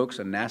 but invokes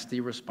a nasty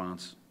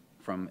response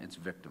from its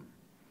victim.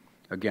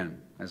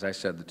 Again, as I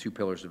said, the two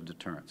pillars of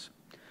deterrence.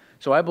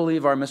 So I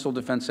believe our missile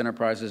defense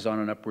enterprise is on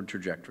an upward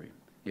trajectory,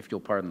 if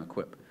you'll pardon the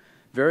quip.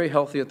 Very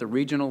healthy at the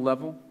regional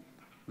level,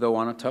 though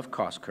on a tough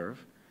cost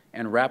curve,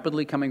 and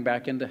rapidly coming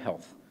back into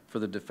health for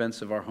the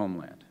defense of our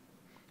homeland.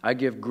 I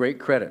give great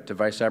credit to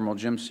Vice Admiral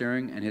Jim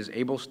Searing and his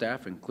able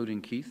staff,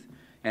 including Keith,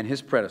 and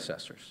his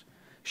predecessors.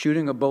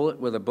 Shooting a bullet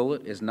with a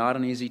bullet is not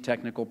an easy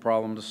technical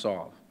problem to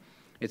solve.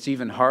 It's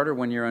even harder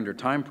when you're under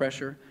time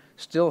pressure,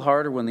 still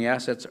harder when the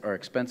assets are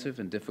expensive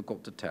and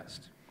difficult to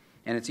test.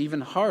 And it's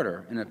even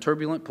harder in a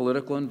turbulent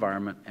political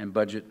environment and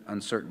budget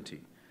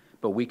uncertainty.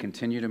 But we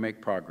continue to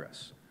make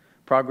progress.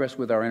 Progress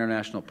with our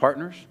international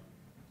partners,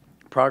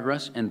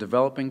 progress in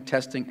developing,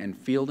 testing, and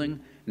fielding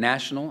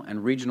national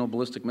and regional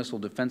ballistic missile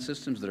defense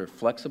systems that are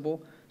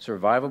flexible,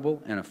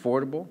 survivable, and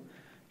affordable,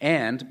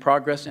 and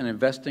progress in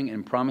investing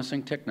in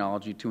promising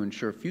technology to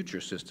ensure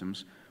future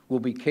systems will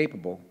be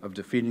capable of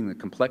defeating the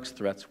complex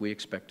threats we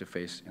expect to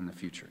face in the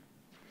future.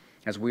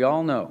 As we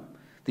all know,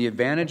 the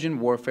advantage in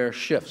warfare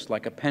shifts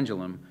like a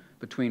pendulum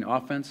between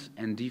offense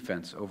and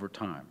defense over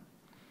time.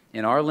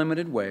 In our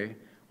limited way,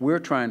 we're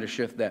trying to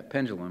shift that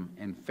pendulum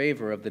in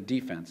favor of the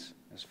defense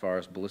as far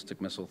as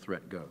ballistic missile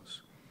threat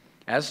goes.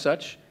 As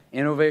such,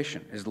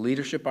 Innovation is the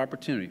leadership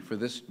opportunity for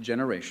this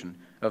generation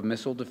of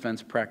missile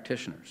defense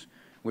practitioners,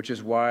 which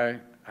is why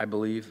I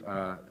believe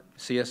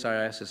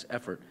CSIS's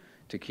effort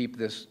to keep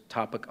this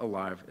topic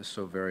alive is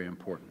so very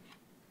important.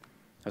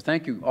 So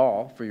thank you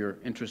all for your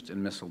interest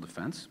in missile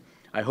defense.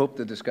 I hope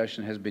the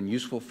discussion has been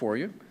useful for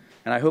you,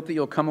 and I hope that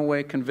you'll come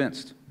away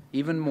convinced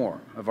even more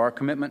of our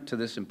commitment to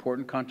this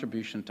important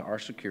contribution to our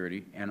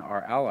security and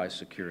our allies'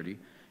 security,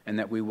 and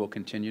that we will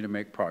continue to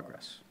make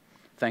progress.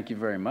 Thank you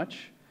very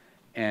much.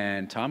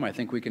 And Tom, I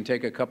think we can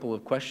take a couple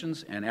of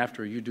questions, and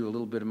after you do a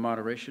little bit of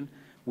moderation,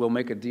 we'll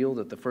make a deal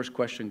that the first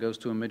question goes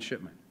to a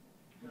midshipman.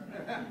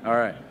 All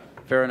right,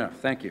 fair enough.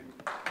 Thank you.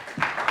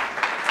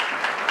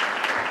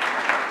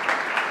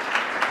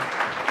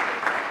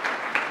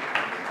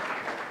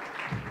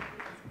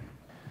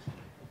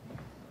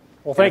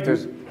 Well, thank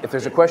you. If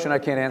there's a question I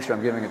can't answer,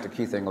 I'm giving it to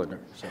Keith Englander.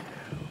 So.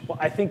 Well,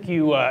 I think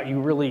you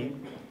really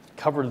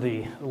covered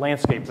the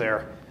landscape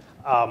there.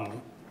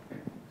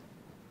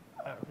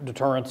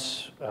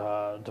 Deterrence,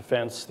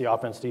 defense, the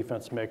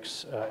offense-defense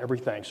mix,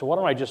 everything. So why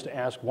don't I just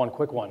ask one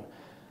quick one.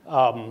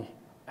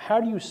 How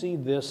do you see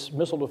this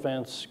missile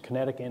defense,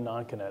 kinetic and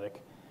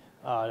non-kinetic,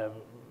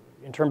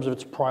 in terms of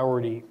its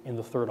priority in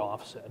the third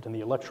offset and the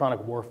electronic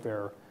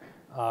warfare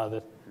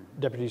that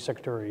Deputy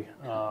Secretary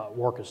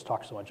Workus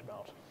talks so much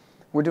about?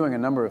 We're doing a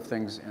number of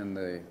things in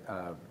the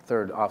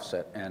third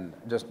offset, and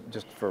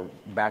just for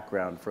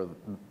background for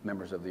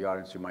members of the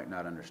audience who might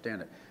not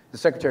understand it, the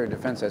Secretary of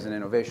Defense has an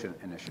innovation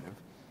initiative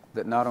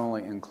that not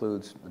only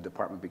includes the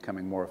department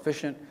becoming more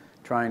efficient,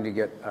 trying to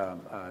get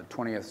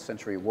 21st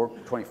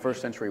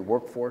century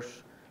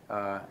workforce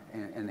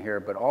in here,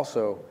 but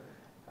also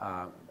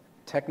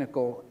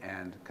technical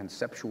and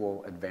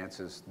conceptual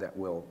advances that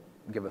will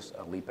give us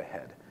a leap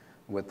ahead,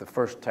 with the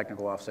first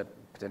technical offset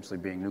potentially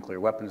being nuclear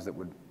weapons that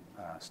would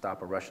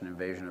stop a Russian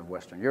invasion of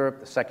Western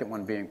Europe. The second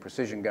one being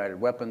precision-guided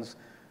weapons,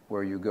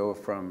 where you go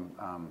from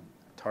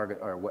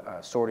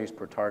sorties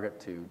per target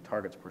to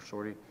targets per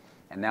sortie.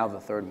 And now the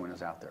third one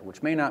is out there,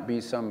 which may not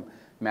be some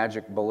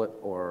magic bullet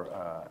or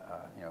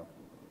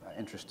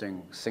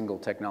interesting single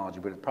technology,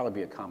 but it'd probably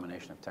be a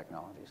combination of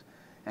technologies.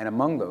 And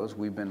among those,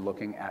 we've been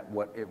looking at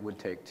what it would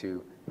take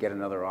to get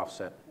another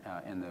offset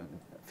in the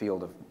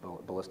field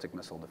of ballistic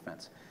missile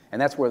defense.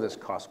 And that's where this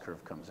cost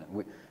curve comes in.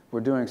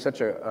 We're doing such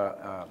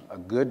a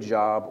good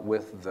job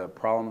with the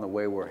problem the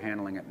way we're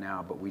handling it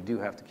now, but we do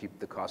have to keep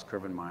the cost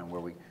curve in mind, where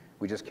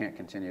we just can't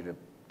continue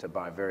to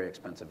buy very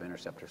expensive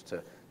interceptors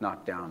to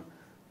knock down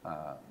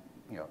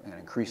an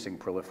increasing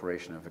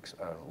proliferation of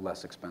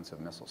less expensive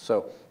missiles.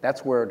 So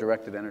that's where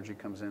directed energy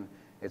comes in.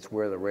 It's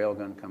where the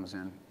railgun comes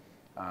in.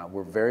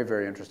 We're very,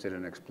 very interested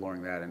in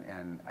exploring that,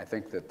 and I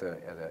think that the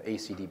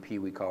ACDP,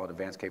 we call it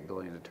Advanced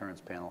Capability and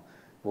Deterrence Panel,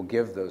 will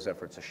give those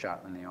efforts a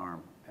shot in the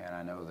arm, and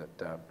I know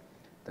that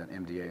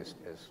MDA is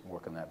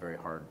working that very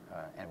hard,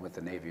 and with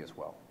the Navy as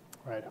well.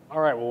 Right.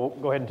 All right, well,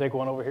 we'll go ahead and take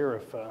one over here.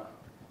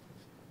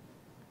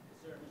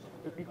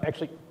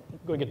 Actually,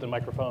 go and get the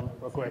microphone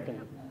real quick.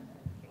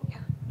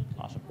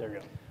 Awesome, there you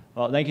go.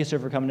 Well, thank you, sir,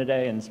 for coming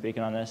today and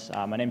speaking on this.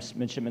 My name is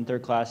Midshipman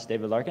Third Class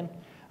David Larkin.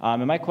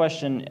 And my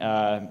question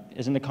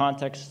is in the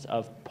context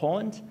of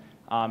Poland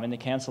and the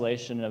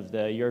cancellation of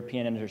the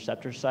European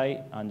interceptor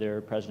site under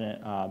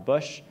President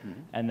Bush,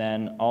 and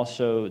then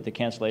also the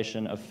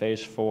cancellation of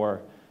Phase 4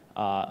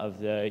 of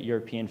the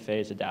European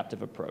Phase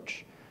Adaptive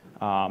Approach.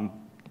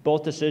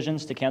 Both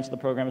decisions to cancel the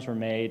programs were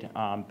made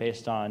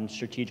based on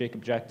strategic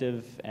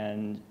objectives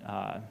and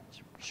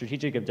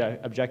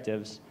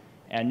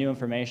new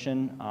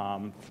information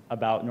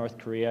about North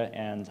Korea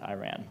and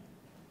Iran.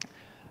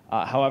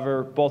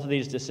 However, both of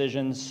these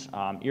decisions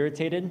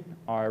irritated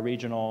our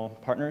regional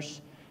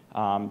partners.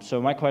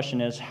 So my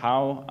question is,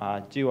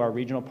 how do our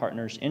regional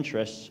partners'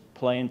 interests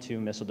play into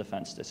missile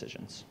defense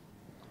decisions?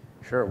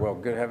 Sure. Well,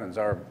 good heavens,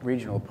 our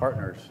regional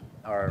partners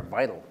are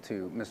vital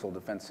to missile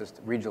defense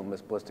system, regional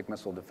ballistic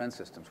missile defense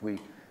systems. We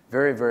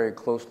very, very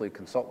closely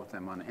consult with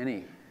them on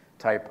any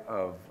type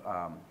of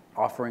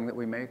offering that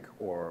we make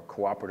or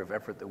cooperative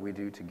effort that we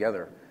do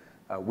together.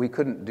 We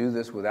couldn't do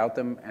this without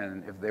them,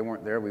 and if they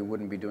weren't there, we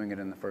wouldn't be doing it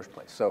in the first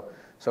place.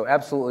 So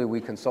absolutely,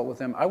 we consult with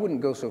them. I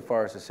wouldn't go so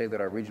far as to say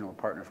that our regional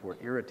partners were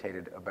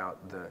irritated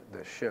about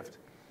the shift.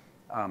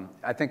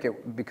 I think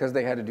because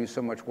they had to do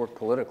so much work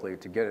politically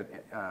to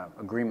get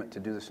agreement to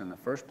do this in the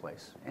first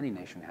place, any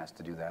nation has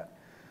to do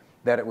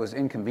that it was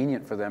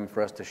inconvenient for them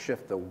for us to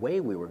shift the way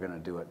we were going to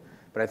do it.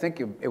 But I think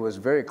it was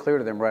very clear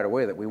to them right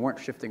away that we weren't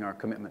shifting our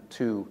commitment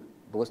to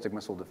ballistic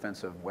missile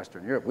defense of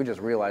Western Europe. We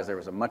just realized there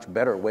was a much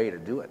better way to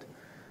do it.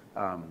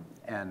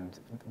 And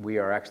we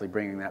are actually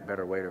bringing that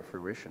better way to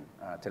fruition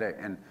today.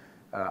 And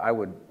I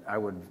would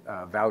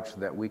vouch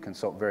that we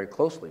consult very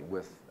closely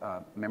with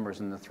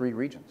members in the three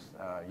regions,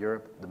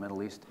 Europe, the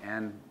Middle East,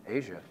 and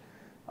Asia,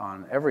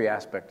 on every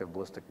aspect of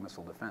ballistic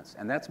missile defense.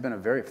 And that's been a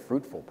very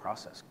fruitful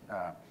process.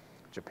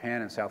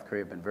 Japan and South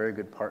Korea have been very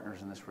good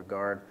partners in this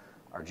regard.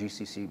 Our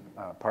GCC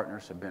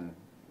partners have been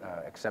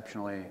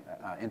exceptionally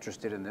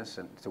interested in this,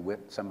 and to wit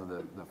some of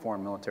the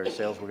foreign military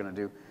sales we're going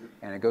to do.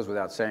 And it goes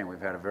without saying,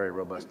 we've had a very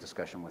robust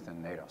discussion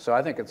within NATO. So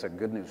I think it's a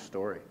good news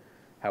story,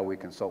 how we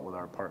consult with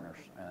our partners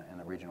in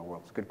the regional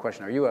world. It's a good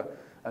question. Are you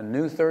a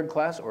new third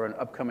class or an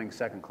upcoming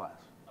second class?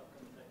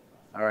 Upcoming second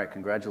class. All right,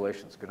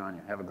 congratulations. Good on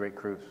you. Have a great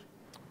cruise.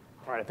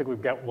 All right, I think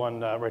we've got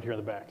one right here in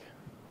the back.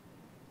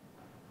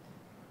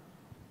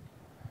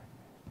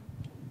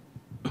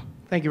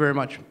 Thank you very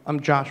much. I'm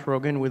Josh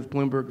Rogan with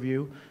Bloomberg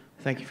View.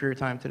 Thank you for your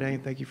time today,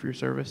 and thank you for your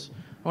service.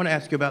 I want to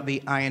ask you about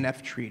the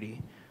INF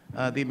Treaty.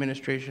 The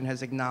administration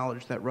has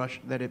acknowledged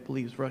that it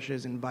believes Russia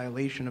is in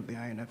violation of the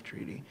INF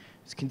Treaty.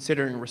 It's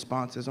considering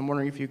responses. I'm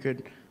wondering if you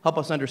could help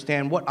us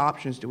understand what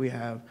options do we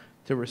have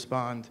to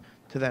respond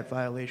to that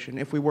violation.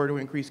 If we were to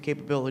increase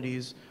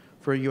capabilities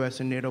for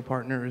U.S. and NATO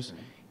partners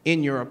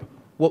in Europe,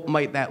 what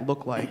might that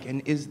look like?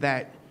 And is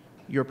that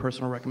your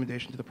personal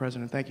recommendation to the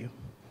President? Thank you.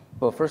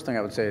 Well, the first thing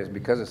I would say is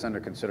because it's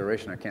under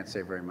consideration, I can't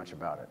say very much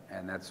about it.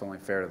 And that's only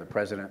fair to the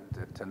President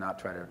to not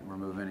try to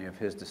remove any of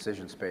his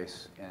decision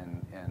space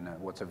in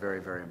what's a very,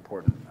 very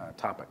important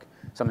topic.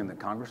 Something that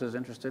Congress is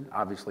interested.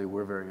 Obviously,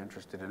 we're very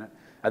interested in it.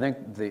 I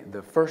think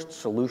the first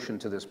solution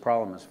to this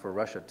problem is for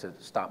Russia to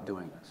stop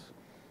doing this.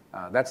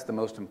 That's the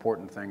most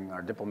important thing.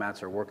 Our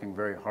diplomats are working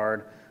very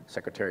hard.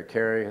 Secretary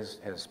Kerry has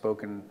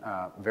spoken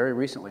very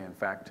recently, in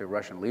fact, to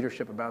Russian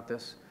leadership about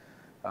this.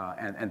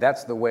 And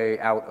that's the way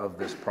out of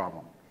this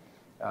problem.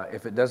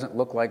 If it doesn't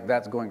look like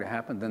that's going to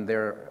happen, then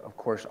there, of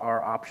course,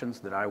 are options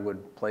that I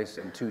would place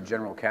in two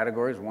general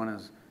categories. One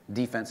is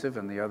defensive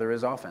and the other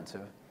is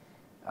offensive.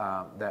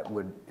 That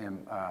would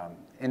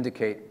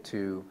indicate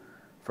to,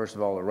 first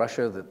of all,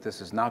 Russia that this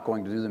is not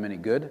going to do them any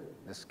good.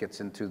 This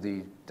gets into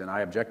the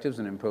deny objectives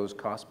and impose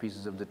cost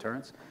pieces of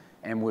deterrence,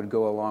 and would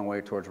go a long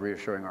way towards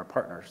reassuring our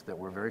partners that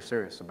we're very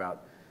serious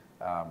about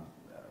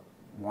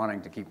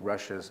wanting to keep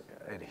Russia's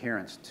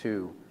adherence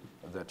to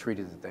the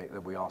treaty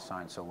that we all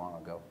signed so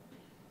long ago.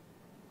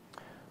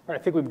 All right,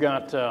 I think we've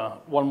got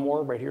one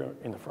more right here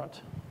in the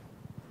front.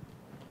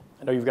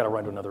 I know you've got to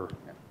run to another.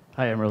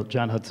 Hi, Admiral.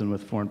 John Hudson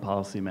with Foreign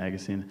Policy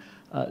Magazine.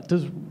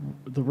 The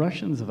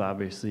Russians have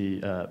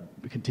obviously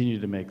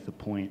continued to make the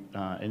point,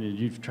 and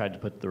you've tried to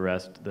put the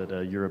rest, that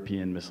a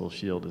European missile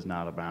shield is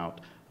not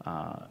about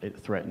it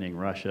threatening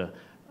Russia.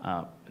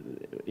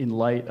 In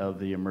light of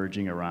the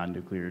emerging Iran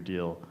nuclear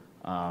deal,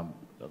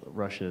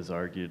 Russia has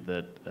argued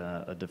that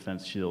a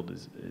defense shield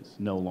is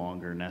no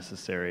longer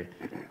necessary.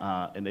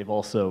 And they've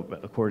also,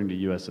 according to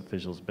U.S.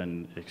 officials,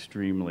 been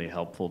extremely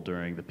helpful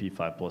during the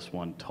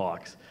P5+1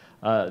 talks.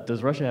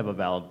 Does Russia have a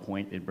valid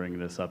point in bringing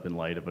this up in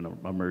light of an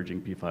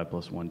emerging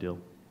P5+1 deal?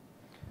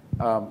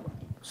 I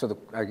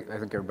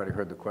think everybody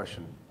heard the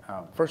question.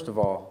 First of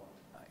all,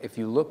 if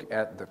you look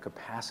at the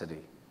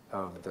capacity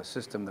of the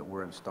system that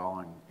we're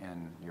installing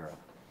in Europe,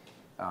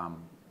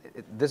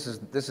 this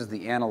is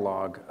the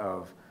analog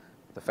of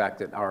the fact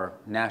that our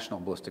national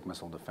ballistic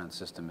missile defense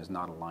system is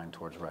not aligned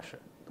towards Russia.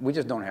 We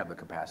just don't have the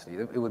capacity.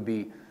 It would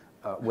be,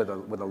 with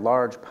a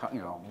large,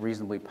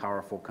 reasonably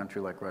powerful country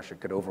like Russia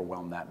could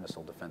overwhelm that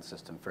missile defense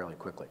system fairly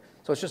quickly.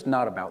 So it's just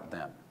not about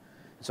them.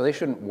 So they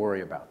shouldn't worry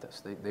about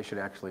this. They should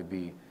actually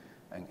be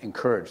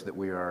encouraged that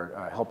we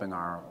are helping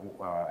our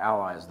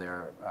allies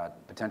there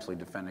potentially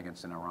defend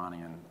against an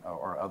Iranian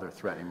or other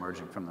threat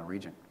emerging from the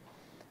region.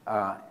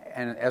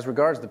 And as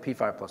regards the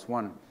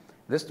P5+1,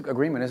 this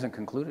agreement isn't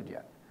concluded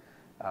yet.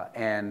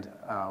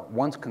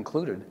 Once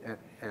concluded,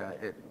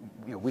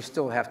 we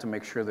still have to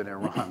make sure that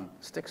Iran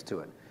sticks to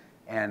it.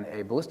 And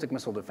a ballistic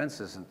missile defense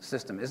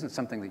system isn't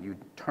something that you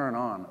turn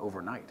on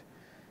overnight.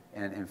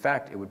 And in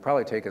fact, it would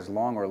probably take as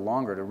long or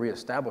longer to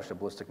reestablish a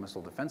ballistic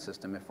missile defense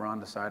system if Iran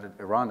decided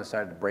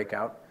to break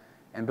out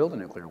and build a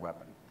nuclear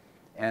weapon.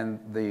 And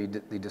the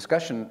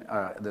discussion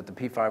that the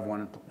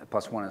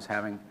P5+1 is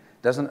having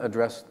doesn't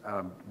address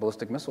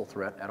ballistic missile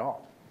threat at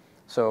all.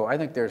 So I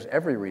think there's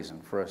every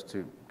reason for us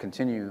to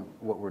continue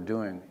what we're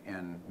doing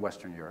in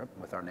Western Europe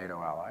with our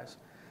NATO allies.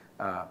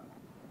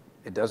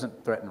 It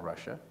doesn't threaten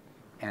Russia,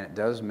 and it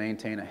does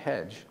maintain a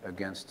hedge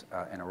against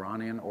an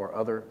Iranian or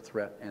other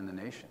threat in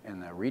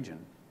the region,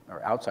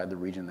 or outside the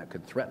region that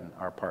could threaten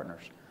our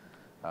partners.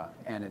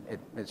 And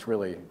it's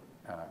really,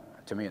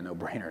 to me, a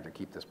no-brainer to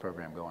keep this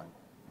program going.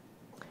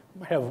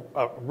 I have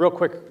a real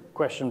quick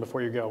question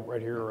before you go,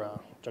 right here,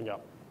 Jung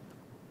Yap.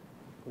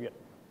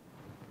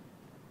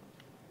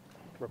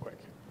 Real quick.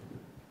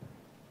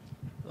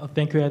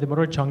 Thank you,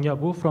 Admiral. Jung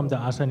Yabu from the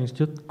ASEAN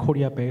Institute,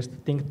 Korea-based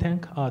think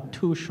tank.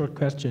 Two short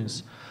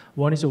questions.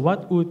 One is,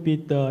 what would be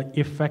the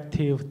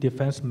effective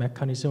defense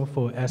mechanism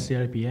for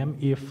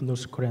SLBM if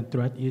North Korean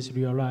threat is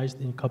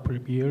realized in a couple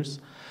of years?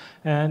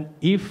 And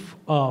if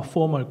a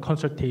formal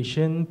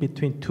consultation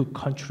between two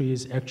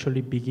countries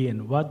actually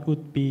begin, what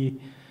would be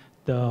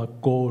the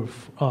goal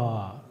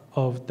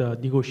of the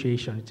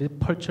negotiation? Is it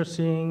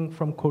purchasing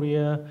from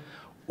Korea,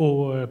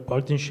 or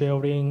burden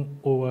sharing,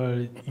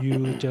 or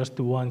you just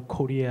want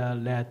Korea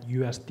let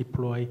U.S.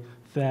 deploy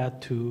that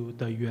to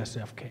the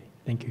USFK?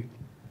 Thank you.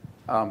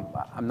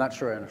 I'm not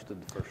sure I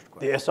understood the first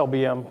question. The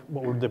SLBM,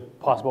 what would the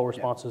possible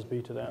responses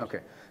be to that? Okay.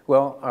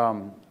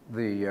 Well,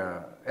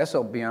 The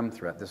SLBM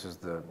threat, this is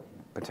the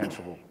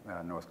potential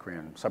North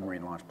Korean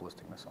submarine-launched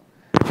ballistic missile.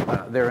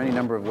 There are any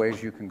number of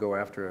ways you can go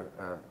after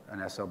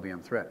an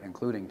SLBM threat,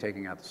 including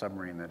taking out the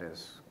submarine that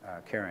is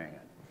carrying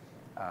it.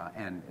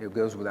 And it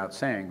goes without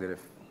saying that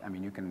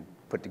you can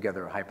put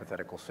together a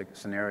hypothetical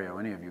scenario,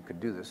 any of you could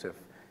do this, if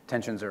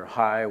tensions are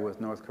high with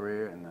North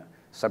Korea and the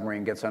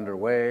submarine gets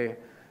underway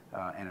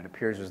and it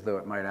appears as though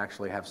it might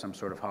actually have some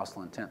sort of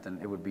hostile intent, then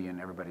it would be in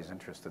everybody's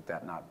interest that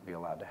that not be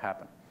allowed to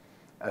happen.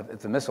 If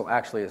the missile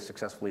actually is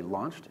successfully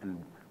launched,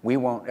 and we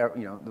won't,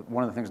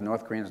 one of the things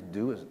North Koreans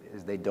do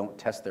is they don't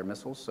test their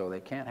missiles, so they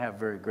can't have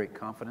very great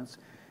confidence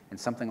in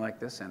something like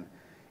this. And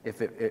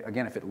if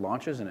it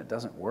launches and it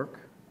doesn't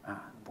work,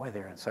 boy,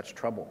 they're in such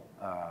trouble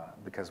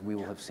because we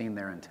will have seen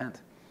their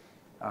intent.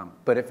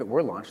 But if it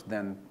were launched,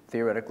 then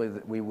theoretically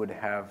we would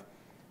have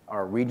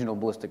our regional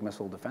ballistic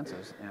missile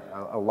defenses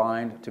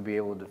aligned to be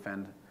able to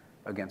defend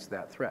against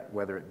that threat,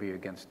 whether it be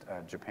against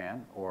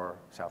Japan or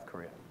South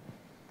Korea.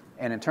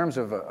 And in terms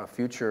of a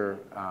future,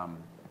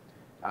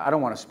 I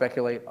don't want to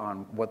speculate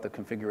on what the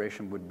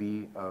configuration would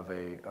be of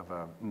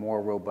a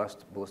more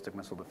robust ballistic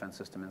missile defense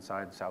system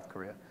inside South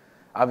Korea.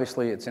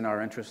 Obviously, it's in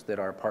our interest that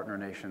our partner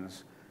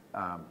nations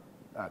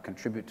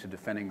contribute to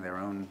defending their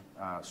own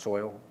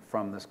soil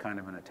from this kind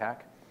of an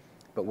attack.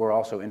 But we're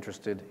also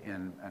interested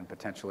in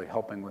potentially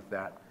helping with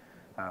that,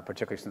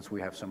 particularly since we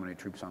have so many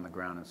troops on the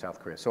ground in South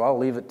Korea. So I'll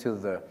leave it to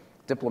the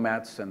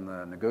diplomats and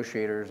the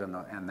negotiators and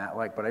that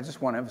like, but I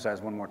just want to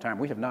emphasize one more time,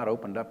 we have not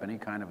opened up any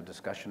kind of a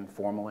discussion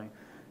formally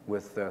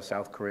with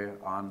South Korea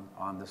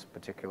on this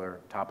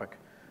particular topic.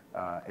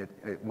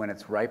 When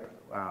it's ripe,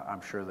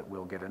 I'm sure that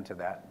we'll get into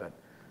that, but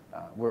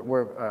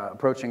we're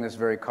approaching this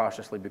very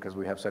cautiously because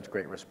we have such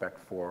great respect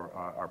for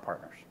our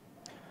partners.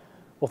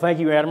 Well, thank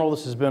you, Admiral.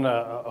 This has been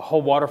a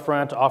whole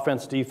waterfront,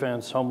 offense,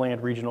 defense,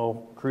 homeland,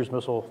 regional, cruise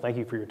missile. Thank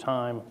you for your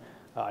time.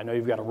 I know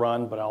you've got to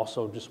run, but I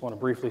also just want to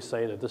briefly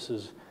say that this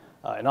is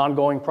an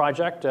ongoing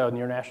project in the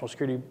International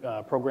Security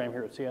Program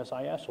here at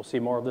CSIS. You'll see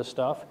more of this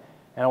stuff.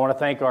 And I want to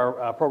thank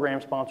our program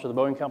sponsor, the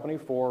Boeing Company,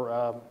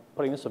 for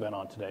putting this event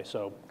on today.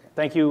 So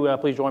thank you.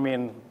 Please join me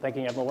in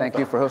thanking Admiral Winnefeld. Thank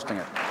you for hosting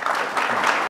it.